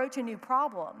I approach a new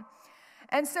problem.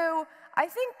 And so I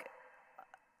think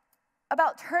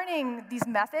about turning these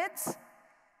methods,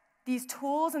 these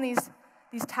tools, and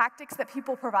these tactics that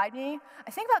people provide me,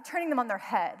 I think about turning them on their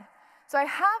head. So I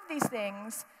have these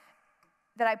things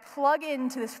that I plug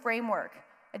into this framework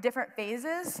at different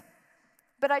phases,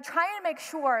 but I try and make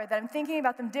sure that I'm thinking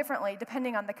about them differently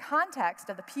depending on the context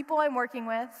of the people I'm working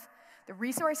with, the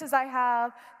resources I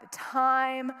have, the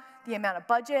time, the amount of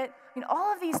budget. I mean,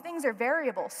 all of these things are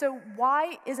variable, so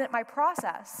why isn't my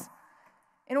process?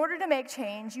 In order to make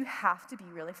change, you have to be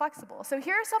really flexible. So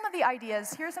here are some of the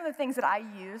ideas, here are some of the things that I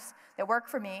use that work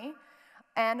for me,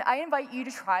 and I invite you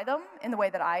to try them in the way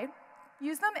that I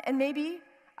use them, and maybe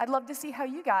I'd love to see how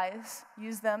you guys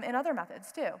use them in other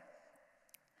methods too.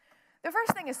 The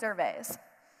first thing is surveys.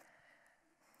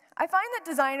 I find that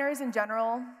designers in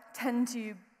general tend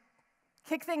to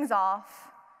kick things off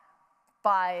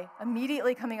by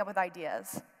immediately coming up with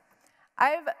ideas.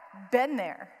 I've been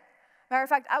there. Matter of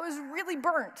fact, I was really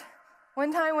burnt.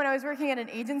 One time when I was working at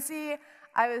an agency,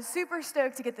 I was super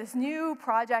stoked to get this new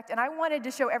project, and I wanted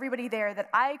to show everybody there that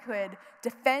I could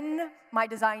defend my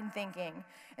design thinking.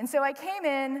 And so I came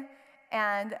in,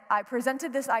 and I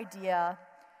presented this idea,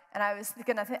 and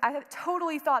I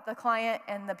totally thought the client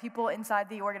and the people inside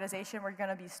the organization were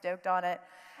gonna be stoked on it.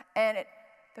 And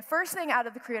the first thing out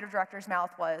of the creative director's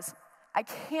mouth was, I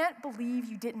can't believe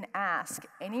you didn't ask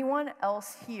anyone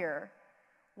else here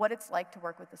what it's like to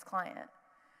work with this client.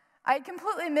 I had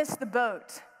completely missed the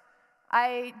boat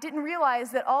I didn't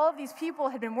realize that all of these people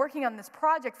had been working on this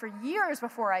project for years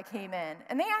before I came in,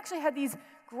 and they actually had these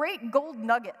great gold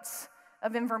nuggets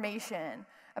of information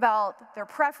about their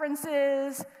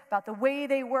preferences, about the way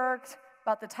they worked,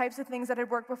 about the types of things that had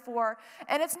worked before.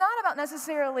 And it's not about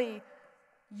necessarily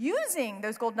using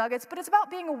those gold nuggets, but it's about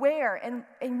being aware and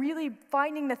really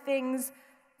finding the things,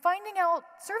 finding out,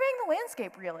 surveying the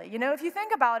landscape, really. You know, if you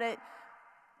think about it,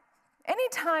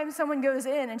 anytime someone goes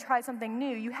in and tries something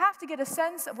new, you have to get a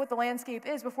sense of what the landscape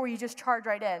is before you just charge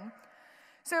right in.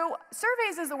 So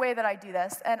surveys is the way that I do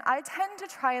this, and I tend to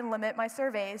try and limit my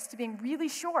surveys to being really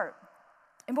short.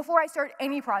 And before I start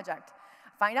any project,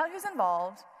 I find out who's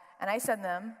involved, and I send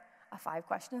them a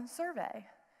 5-question survey.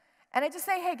 And I just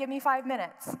say, hey, give me 5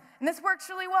 minutes. And this works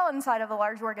really well inside of a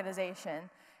large organization.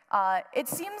 It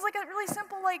seems like a really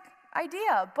simple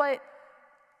idea, but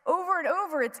over and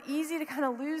over, it's easy to kind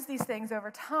of lose these things over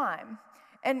time.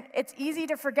 And it's easy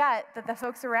to forget that the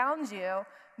folks around you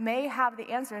may have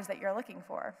the answers that you're looking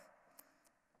for.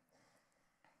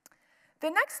 The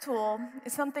next tool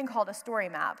is something called a story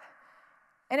map.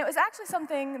 And it was actually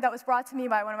something that was brought to me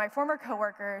by one of my former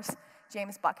coworkers,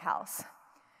 James Buckhouse.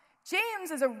 James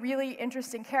is a really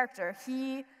interesting character.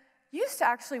 He used to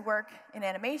actually work in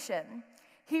animation.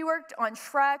 He worked on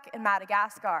Shrek and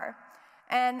Madagascar.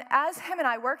 And as him and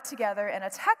I worked together in a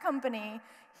tech company,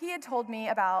 he had told me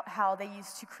about how they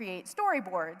used to create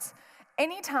storyboards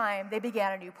anytime they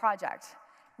began a new project.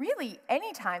 Really,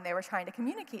 anytime they were trying to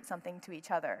communicate something to each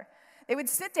other. They would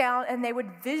sit down and they would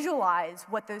visualize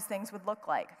what those things would look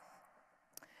like.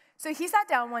 So he sat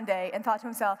down one day and thought to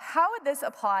himself, how would this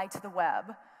apply to the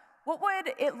web? What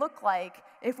would it look like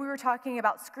if we were talking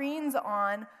about screens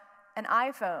on an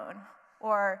iPhone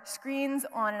or screens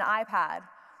on an iPad?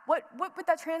 What would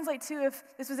that translate to if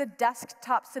this was a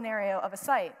desktop scenario of a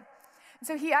site? And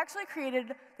so he actually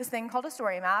created this thing called a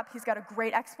story map. He's got a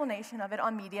great explanation of it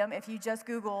on Medium. If you just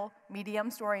Google Medium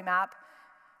story map,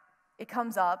 it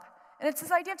comes up. And it's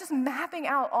this idea of just mapping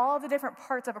out all the different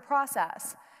parts of a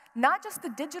process. Not just the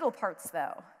digital parts,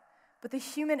 though, but the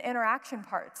human interaction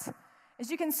parts.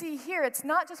 As you can see here, it's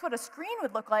not just what a screen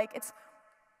would look like, it's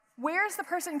where's the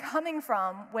person coming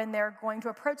from when they're going to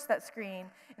approach that screen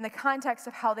in the context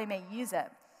of how they may use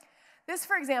it. This,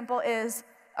 for example, is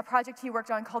a project he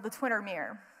worked on called the Twitter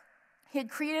Mirror. He had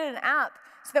created an app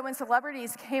so that when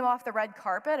celebrities came off the red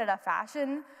carpet at a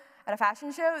fashion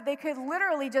show, they could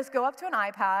literally just go up to an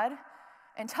iPad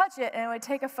and touch it, and it would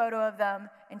take a photo of them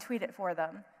and tweet it for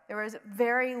them. There was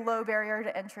very low barrier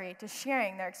to entry to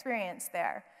sharing their experience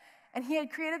there. And he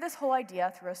had created this whole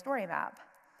idea through a story map.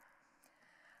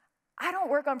 I don't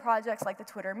work on projects like the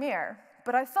Twitter Mirror,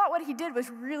 but I thought what he did was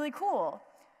really cool.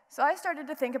 So I started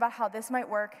to think about how this might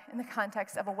work in the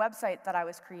context of a website that I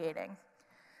was creating.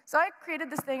 So I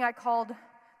created this thing I called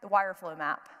the Wireflow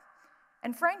map.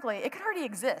 And frankly, it could already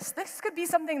exist. This could be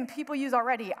something that people use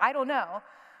already, I don't know.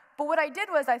 But what I did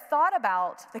was I thought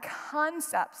about the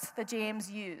concepts that James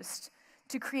used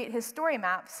to create his story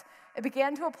maps and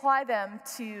began to apply them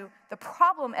to the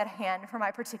problem at hand for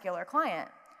my particular client.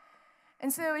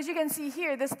 And so as you can see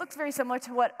here, this looks very similar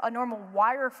to what a normal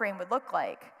wireframe would look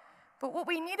like. But what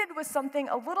we needed was something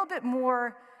a little bit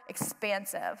more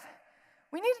expansive.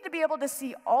 We needed to be able to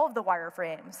see all of the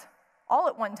wireframes, all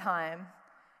at one time.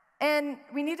 And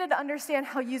we needed to understand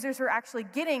how users were actually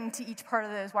getting to each part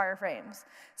of those wireframes.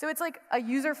 So it's like a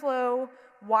user flow,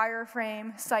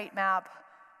 wireframe, sitemap,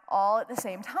 all at the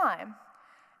same time.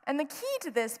 And the key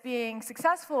to this being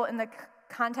successful in the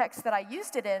context that I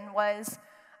used it in was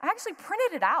I actually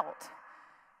printed it out,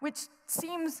 which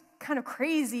seems kind of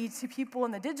crazy to people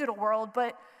in the digital world,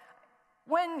 but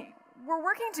when we're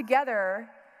working together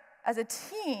as a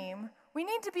team, we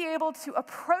need to be able to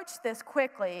approach this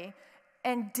quickly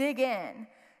and dig in.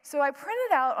 So I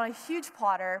printed out on a huge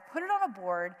plotter, put it on a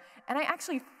board, and I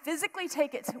actually physically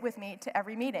take it with me to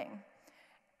every meeting.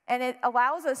 And it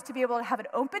allows us to be able to have an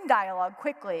open dialogue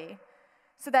quickly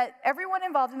so that everyone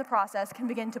involved in the process can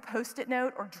begin to post-it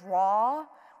note or draw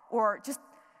or just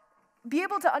be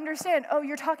able to understand, oh,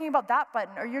 you're talking about that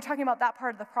button or you're talking about that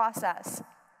part of the process.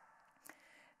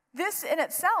 This in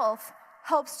itself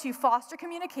helps to foster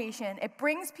communication. It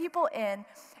brings people in,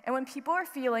 and when people are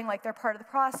feeling like they're part of the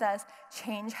process,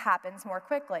 change happens more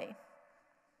quickly.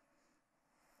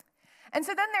 And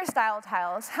so then there's style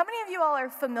tiles. How many of you all are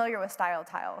familiar with style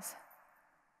tiles?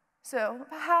 So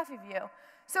about half of you.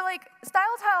 So style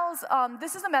tiles,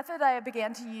 this is a method I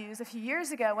began to use a few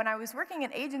years ago. When I was working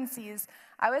in agencies,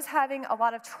 I was having a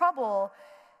lot of trouble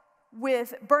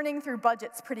with burning through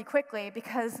budgets pretty quickly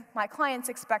because my clients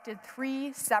expected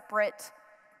 3 separate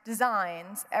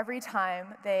designs every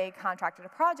time they contracted a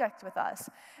project with us.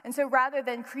 And so rather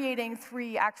than creating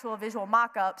 3 actual visual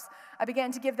mock-ups, I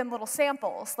began to give them little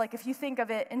samples. Like if you think of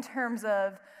it in terms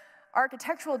of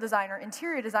architectural design or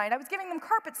interior design, I was giving them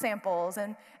carpet samples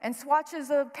and swatches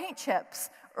of paint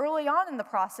chips early on in the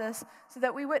process so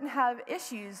that we wouldn't have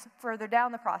issues further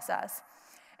down the process.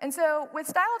 And so with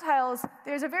style tiles,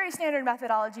 there's a very standard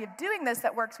methodology of doing this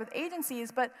that works with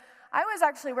agencies, but I was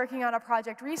actually working on a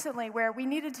project recently where we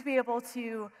needed to be able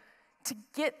to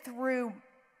get through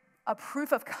a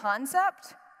proof of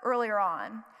concept earlier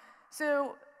on.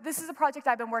 So this is a project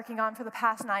I've been working on for the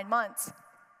past 9 months,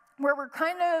 where we're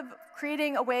kind of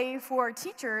creating a way for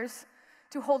teachers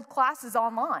to hold classes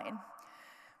online.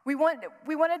 We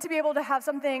wanted to be able to have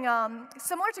something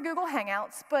similar to Google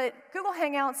Hangouts, but Google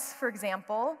Hangouts, for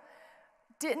example,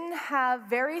 didn't have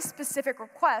very specific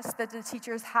requests that the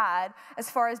teachers had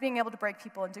as far as being able to break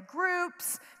people into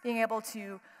groups, being able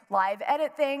to live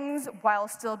edit things while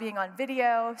still being on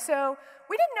video. So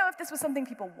we didn't know if this was something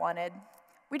people wanted.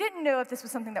 We didn't know if this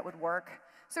was something that would work.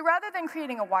 So rather than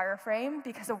creating a wireframe,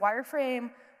 because a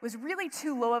wireframe was really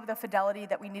too low of the fidelity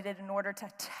that we needed in order to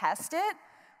test it,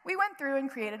 we went through and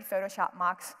created Photoshop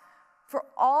mocks for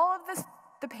all of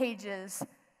the pages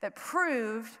that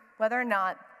proved whether or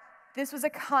not this was a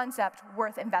concept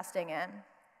worth investing in.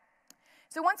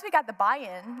 So once we got the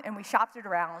buy-in and we shopped it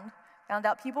around, found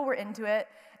out people were into it,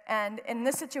 and in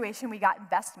this situation we got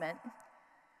investment,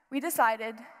 we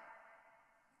decided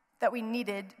that we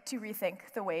needed to rethink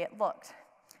the way it looked.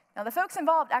 Now the folks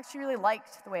involved actually really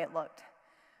liked the way it looked,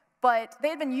 but they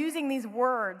had been using these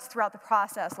words throughout the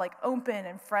process, like open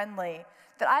and friendly,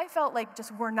 that I felt like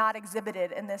just were not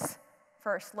exhibited in this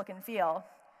first look and feel.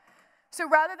 So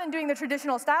rather than doing the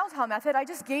traditional style tile method, I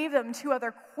just gave them 2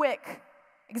 other quick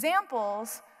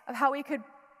examples of how we could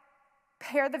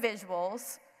pair the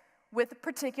visuals with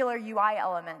particular UI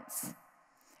elements.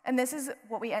 And this is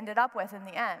what we ended up with in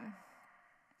the end.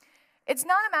 It's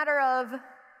not a matter of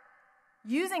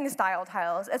using style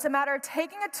tiles, it's a matter of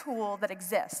taking a tool that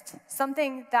exists,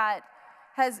 something that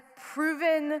has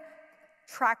proven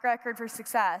track record for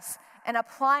success, and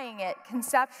applying it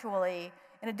conceptually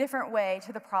in a different way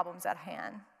to the problems at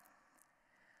hand.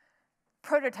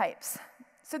 Prototypes.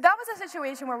 So that was a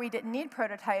situation where we didn't need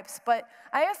prototypes, but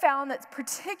I have found that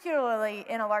particularly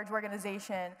in a large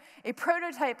organization, a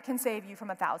prototype can save you from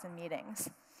 1,000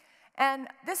 meetings. And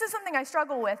this is something I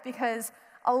struggle with because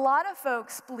a lot of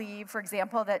folks believe, for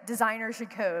example, that designers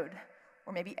should code,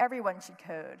 or maybe everyone should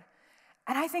code.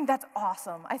 And I think that's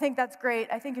awesome. I think that's great.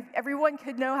 I think if everyone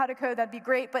could know how to code, that'd be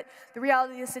great. But the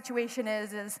reality of the situation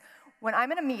is when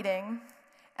I'm in a meeting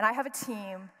and I have a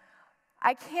team,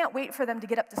 I can't wait for them to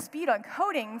get up to speed on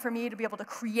coding for me to be able to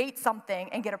create something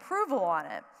and get approval on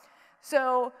it.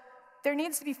 So there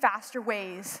needs to be faster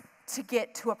ways to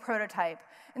get to a prototype.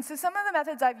 And so some of the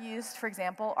methods I've used, for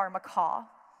example, are Macaw.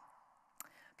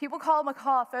 People call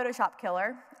Macaw a Photoshop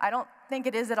killer. I don't think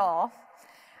it is at all.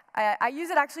 I use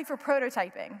it actually for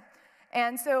prototyping.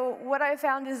 And so what I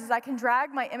found is I can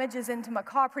drag my images into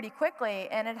Macaw pretty quickly,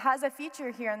 and it has a feature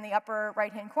here in the upper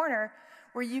right-hand corner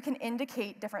where you can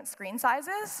indicate different screen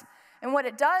sizes. And what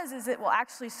it does is it will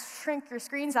actually shrink your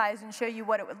screen size and show you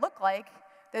what it would look like.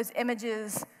 Those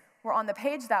images were on the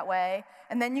page that way,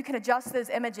 and then you can adjust those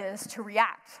images to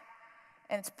react.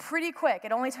 And it's pretty quick.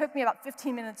 It only took me about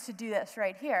 15 minutes to do this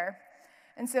right here.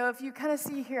 And so if you kind of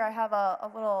see here, I have a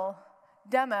little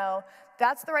demo.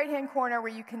 That's the right-hand corner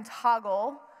where you can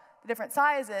toggle the different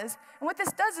sizes. And what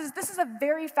this does is this is a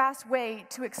very fast way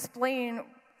to explain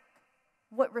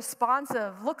what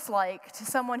responsive looks like to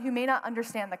someone who may not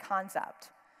understand the concept.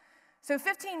 So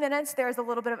 15 minutes, there's a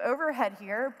little bit of overhead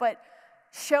here, but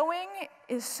showing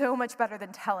is so much better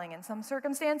than telling in some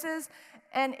circumstances.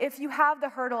 And if you have the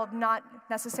hurdle of not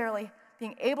necessarily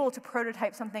being able to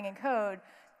prototype something in code,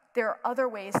 there are other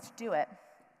ways to do it.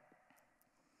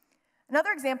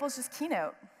 Another example is just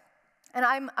Keynote. And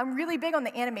I'm really big on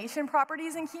the animation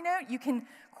properties in Keynote. You can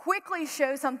quickly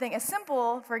show something as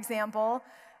simple, for example,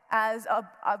 as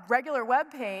a regular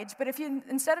web page, but if you,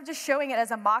 instead of just showing it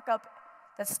as a mock-up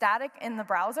that's static in the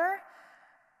browser,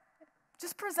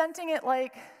 just presenting it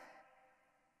like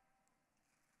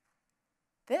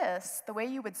this, the way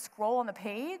you would scroll on the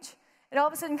page, it all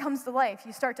of a sudden comes to life.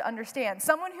 You start to understand.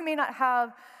 Someone who may not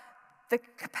have the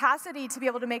capacity to be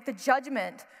able to make the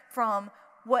judgment from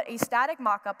what a static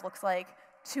mock-up looks like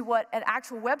to what an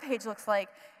actual web page looks like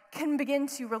can begin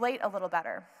to relate a little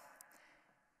better.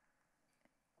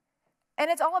 And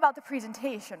it's all about the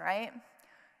presentation, right?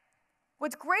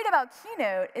 What's great about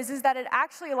Keynote is that it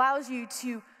actually allows you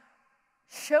to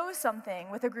show something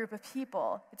with a group of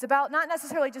people. It's about not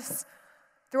necessarily just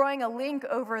throwing a link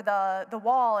over the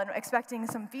wall and expecting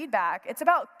some feedback. It's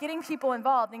about getting people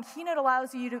involved, and Keynote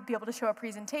allows you to be able to show a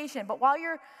presentation. But while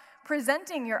you're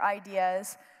presenting your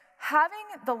ideas, having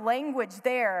the language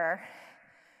there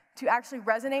to actually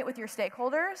resonate with your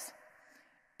stakeholders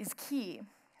is key.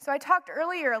 So I talked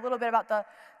earlier a little bit about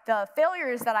the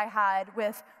failures that I had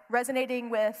with resonating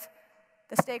with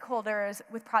the stakeholders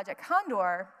with Project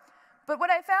Condor. But what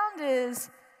I found is,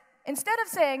 instead of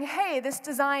saying, hey, this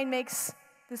design makes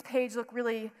this page look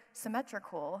really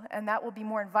symmetrical, and that will be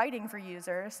more inviting for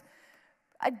users,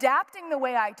 adapting the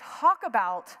way I talk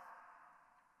about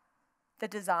the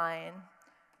design,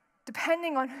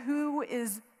 depending on who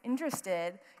is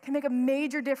interested, can make a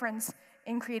major difference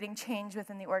in creating change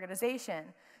within the organization.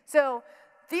 So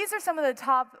these are some of the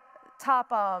top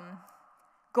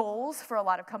goals for a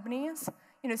lot of companies.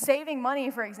 Saving money,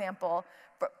 for example.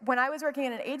 When I was working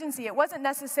in an agency, it wasn't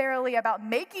necessarily about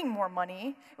making more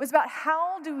money. It was about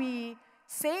how do we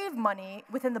save money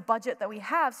within the budget that we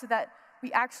have so that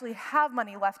we actually have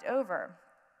money left over.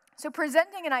 So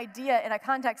presenting an idea in a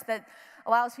context that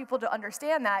allows people to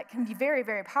understand that can be very,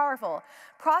 very powerful.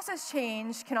 Process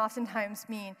change can oftentimes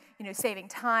mean saving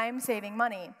time, saving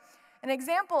money. An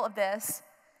example of this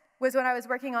was when I was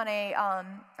working on a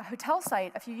hotel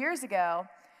site a few years ago.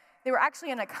 They were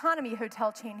actually an economy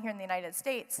hotel chain here in the United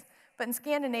States, but in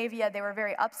Scandinavia, they were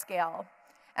very upscale.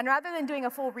 And rather than doing a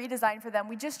full redesign for them,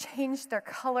 we just changed their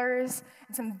colors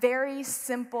and some very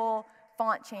simple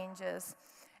font changes.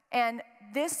 And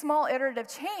this small iterative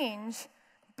change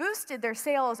boosted their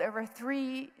sales over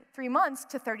three months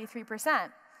to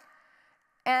 33%.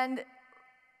 And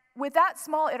with that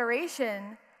small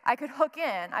iteration, I could hook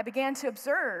in. I began to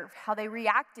observe how they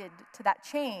reacted to that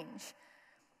change.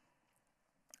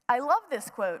 I love this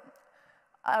quote.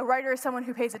 A writer is someone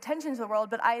who pays attention to the world,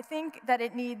 but I think that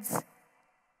it needs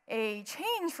a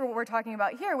change for what we're talking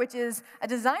about here, which is a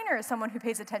designer is someone who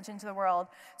pays attention to the world.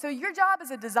 So your job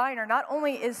as a designer not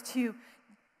only is to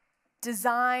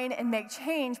design and make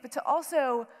change, but to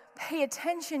also pay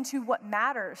attention to what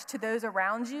matters to those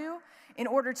around you in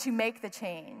order to make the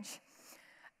change.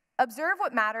 Observe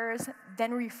what matters,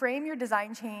 then reframe your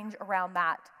design change around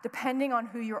that, depending on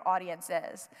who your audience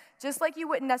is. Just like you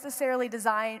wouldn't necessarily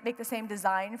make the same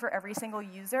design for every single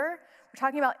user, we're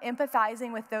talking about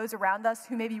empathizing with those around us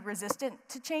who may be resistant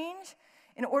to change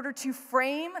in order to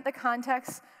frame the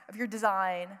context of your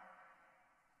design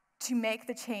to make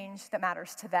the change that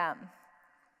matters to them.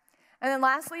 And then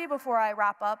lastly, before I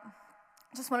wrap up,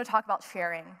 I just want to talk about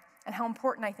sharing and how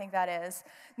important I think that is,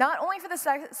 not only for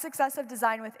the success of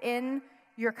design within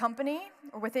your company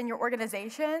or within your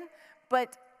organization,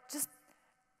 but just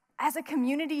as a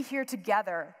community here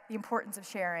together, the importance of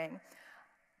sharing.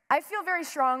 I feel very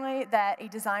strongly that a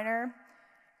designer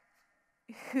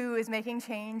who is making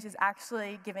change is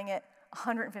actually giving it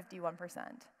 151%.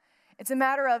 It's a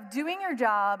matter of doing your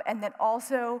job and then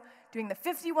also doing the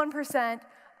 51%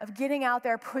 of getting out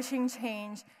there, pushing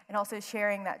change, and also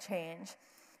sharing that change.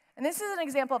 And this is an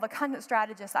example of a content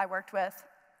strategist I worked with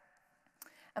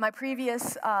at my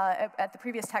previous, at the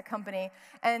previous tech company,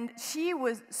 and she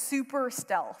was super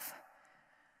stealth.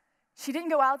 She didn't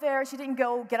go out there, she didn't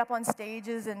go get up on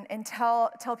stages and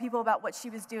tell people about what she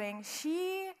was doing.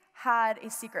 She had a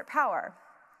secret power.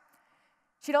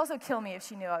 She'd also kill me if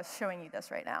she knew I was showing you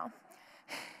this right now.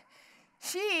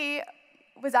 She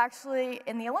was actually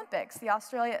in the Olympics, the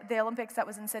Olympics that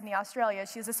was in Sydney, Australia.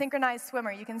 She's a synchronized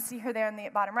swimmer. You can see her there in the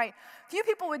bottom right. Few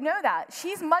people would know that.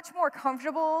 She's much more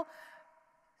comfortable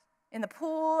in the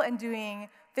pool and doing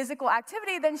physical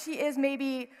activity than she is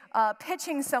maybe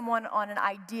pitching someone on an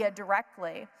idea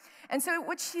directly. And so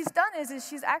what she's done is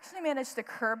she's actually managed to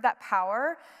curb that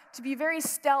power to be very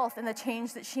stealth in the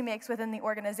change that she makes within the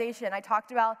organization. I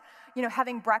talked about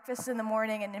having breakfast in the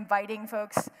morning and inviting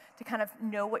folks to kind of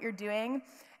know what you're doing.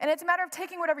 And it's a matter of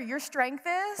taking whatever your strength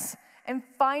is and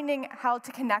finding how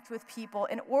to connect with people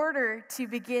in order to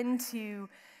begin to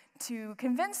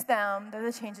convince them that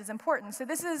the change is important. So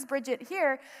this is Bridget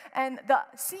here, and the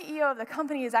CEO of the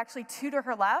company is actually two to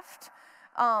her left,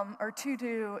 or two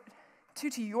to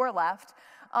your left,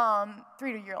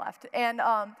 three to your left. And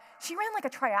she ran like a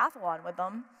triathlon with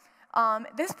them.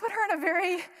 This put her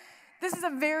in this is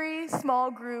a very small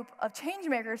group of change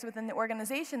makers within the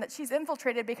organization that she's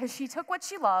infiltrated because she took what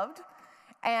she loved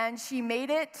and she made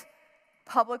it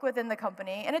public within the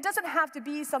company. And it doesn't have to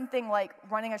be something like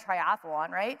running a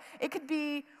triathlon, right? It could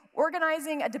be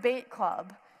organizing a debate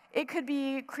club. It could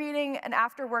be creating an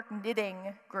after-work knitting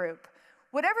group.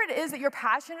 Whatever it is that you're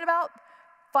passionate about,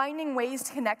 finding ways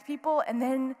to connect people and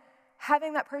then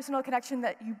having that personal connection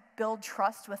that you build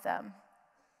trust with them.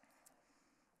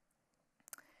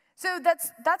 So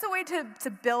that's a way to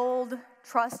build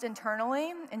trust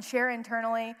internally and share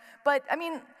internally. But I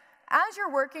mean, as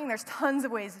you're working, there's tons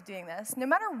of ways of doing this. No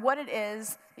matter what it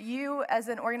is that you as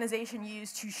an organization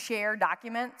use to share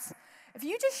documents, if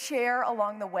you just share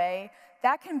along the way,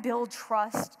 that can build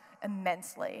trust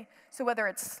immensely. So whether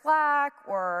it's Slack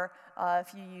or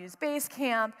if you use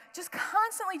Basecamp, just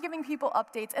constantly giving people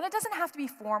updates. And it doesn't have to be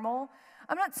formal.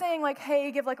 I'm not saying like, hey,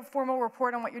 give like a formal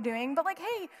report on what you're doing, but like,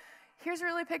 hey, here's a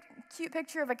really cute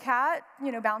picture of a cat,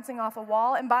 bouncing off a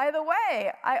wall. And by the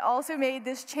way, I also made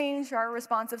this change to our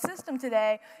responsive system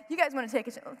today. You guys want to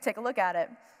take a look at it.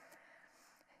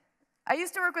 I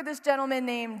used to work with this gentleman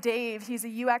named Dave. He's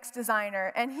a UX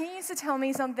designer, and he used to tell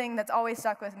me something that's always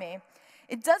stuck with me.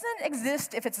 It doesn't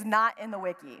exist if it's not in the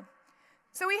wiki.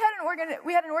 So we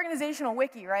had an organizational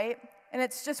wiki, right? And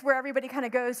it's just where everybody kind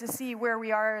of goes to see where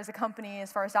we are as a company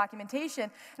as far as documentation.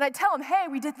 And I'd tell him, hey,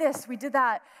 we did this, we did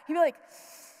that. He'd be like,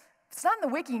 if it's not in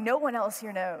the wiki, no one else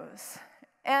here knows.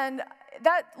 And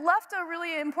that left a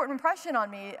really important impression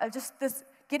on me of just this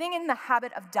getting in the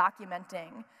habit of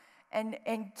documenting and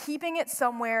keeping it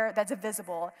somewhere that's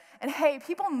visible. And hey,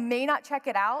 people may not check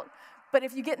it out, but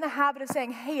if you get in the habit of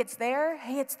saying, hey, it's there,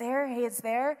 hey, it's there, hey, it's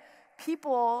there,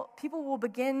 people will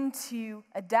begin to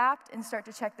adapt and start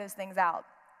to check those things out.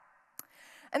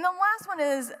 And the last one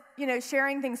is,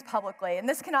 sharing things publicly. And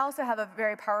this can also have a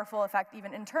very powerful effect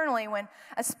even internally when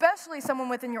especially someone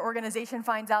within your organization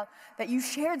finds out that you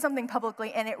shared something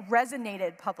publicly and it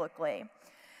resonated publicly.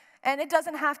 And it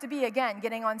doesn't have to be, again,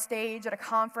 getting on stage at a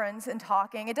conference and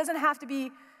talking. It doesn't have to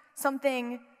be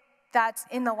something that's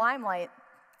in the limelight.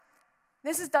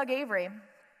 This is Doug Avery.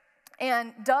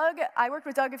 And Doug, I worked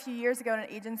with Doug a few years ago in an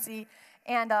agency,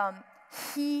 and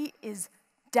he is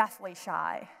deathly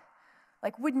shy.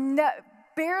 Like,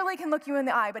 barely can look you in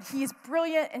the eye, but he's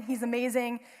brilliant and he's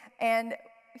amazing. And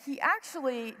he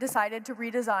actually decided to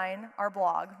redesign our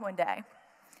blog one day.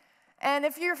 And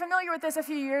if you're familiar with this, a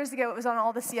few years ago, it was on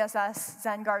all the CSS,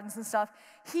 Zen Gardens and stuff.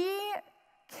 He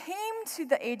came to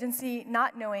the agency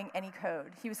not knowing any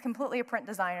code. He was completely a print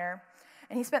designer.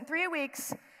 And he spent 3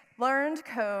 weeks, learned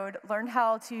code, learned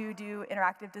how to do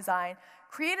interactive design,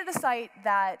 created a site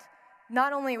that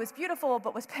not only was beautiful,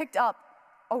 but was picked up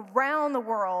around the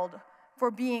world for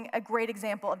being a great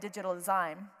example of digital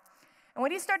design. And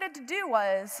what he started to do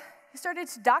was, he started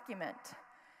to document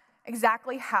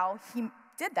exactly how he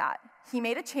did that. He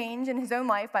made a change in his own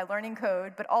life by learning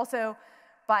code, but also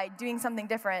by doing something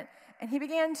different. And he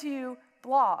began to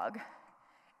blog.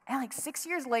 And like 6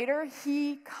 years later,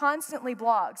 he constantly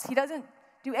blogs. He doesn't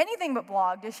do anything but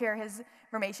blog to share his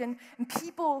information. And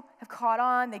people have caught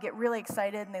on, they get really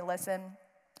excited, and they listen.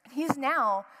 He's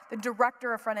now the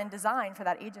director of front-end design for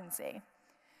that agency.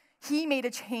 He made a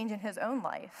change in his own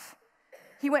life.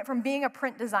 He went from being a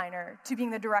print designer to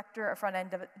being the director of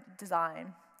front-end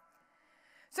design.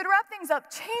 So to wrap things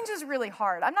up, change is really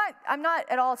hard. I'm not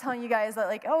at all telling you guys that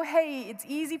like, oh, hey, it's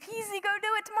easy peasy, go do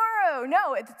it tomorrow.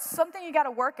 No, it's something you got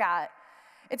to work at.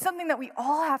 It's something that we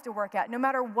all have to work at, no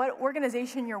matter what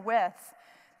organization you're with,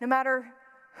 no matter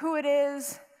who it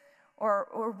is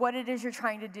or what it is you're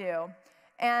trying to do.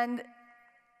 And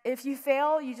if you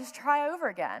fail, you just try over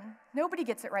again. Nobody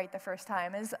gets it right the first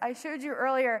time. As I showed you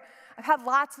earlier, I've had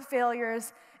lots of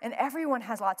failures, and everyone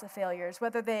has lots of failures,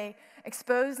 whether they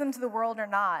expose them to the world or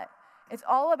not. It's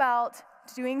all about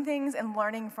doing things and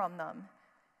learning from them.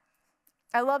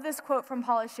 I love this quote from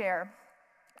Paula Scher.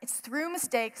 It's through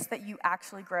mistakes that you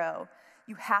actually grow.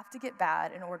 You have to get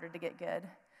bad in order to get good.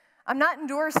 I'm not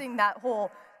endorsing that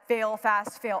whole fail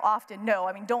fast, fail often. No,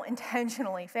 I mean, don't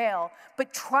intentionally fail,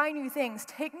 but try new things,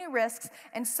 take new risks,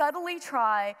 and subtly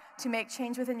try to make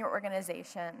change within your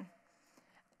organization.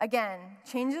 Again,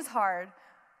 change is hard,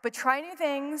 but try new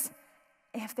things.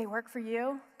 If they work for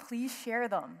you, please share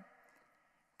them,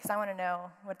 because I want to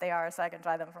know what they are so I can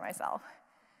try them for myself.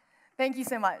 Thank you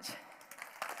so much.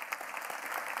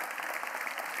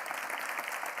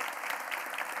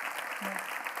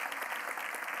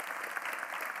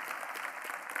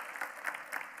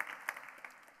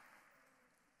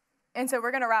 And so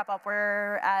we're going to wrap up.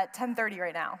 We're at 10:30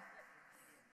 right now.